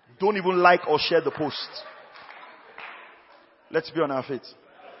 Don't even like or share the post. Let's be on our feet.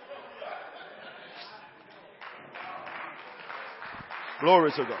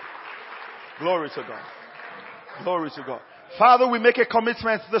 Glory to God. Glory to God. Glory to God. Father, we make a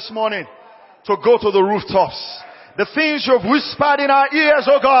commitment this morning to go to the rooftops. The things you've whispered in our ears,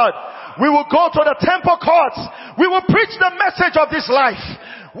 oh God. We will go to the temple courts. We will preach the message of this life.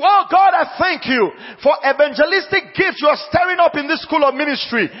 Well, God, I thank you for evangelistic gifts you are stirring up in this school of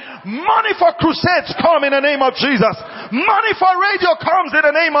ministry. Money for crusades come in the name of Jesus. Money for radio comes in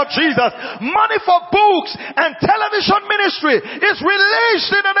the name of Jesus. Money for books and television ministry is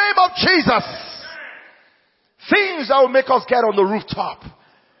released in the name of Jesus. Things that will make us get on the rooftop.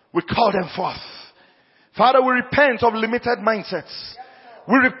 We call them forth. Father, we repent of limited mindsets.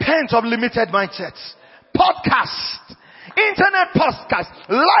 We repent of limited mindsets. Podcast, internet podcast,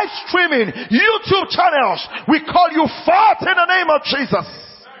 live streaming, YouTube channels. We call you forth in the name of Jesus.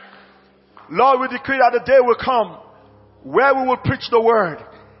 Lord, we decree that the day will come where we will preach the word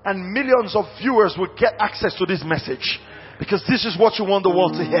and millions of viewers will get access to this message. Because this is what you want the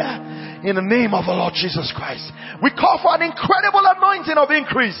world to hear. In the name of the Lord Jesus Christ. We call for an incredible anointing of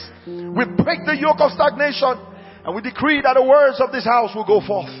increase. We break the yoke of stagnation. And we decree that the words of this house will go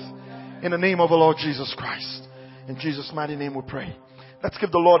forth. In the name of the Lord Jesus Christ. In Jesus' mighty name we pray. Let's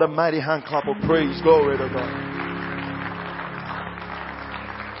give the Lord a mighty hand clap of praise. Glory to God.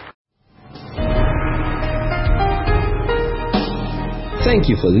 Thank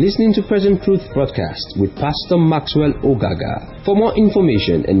you for listening to Present Truth Broadcast with Pastor Maxwell Ogaga. For more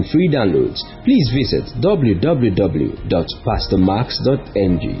information and free downloads, please visit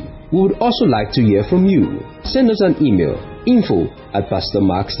www.pastormax.ng. We would also like to hear from you. Send us an email,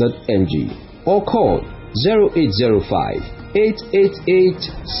 info@pastormax.ng, or call 0805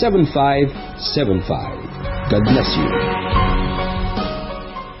 888 7575. God bless you.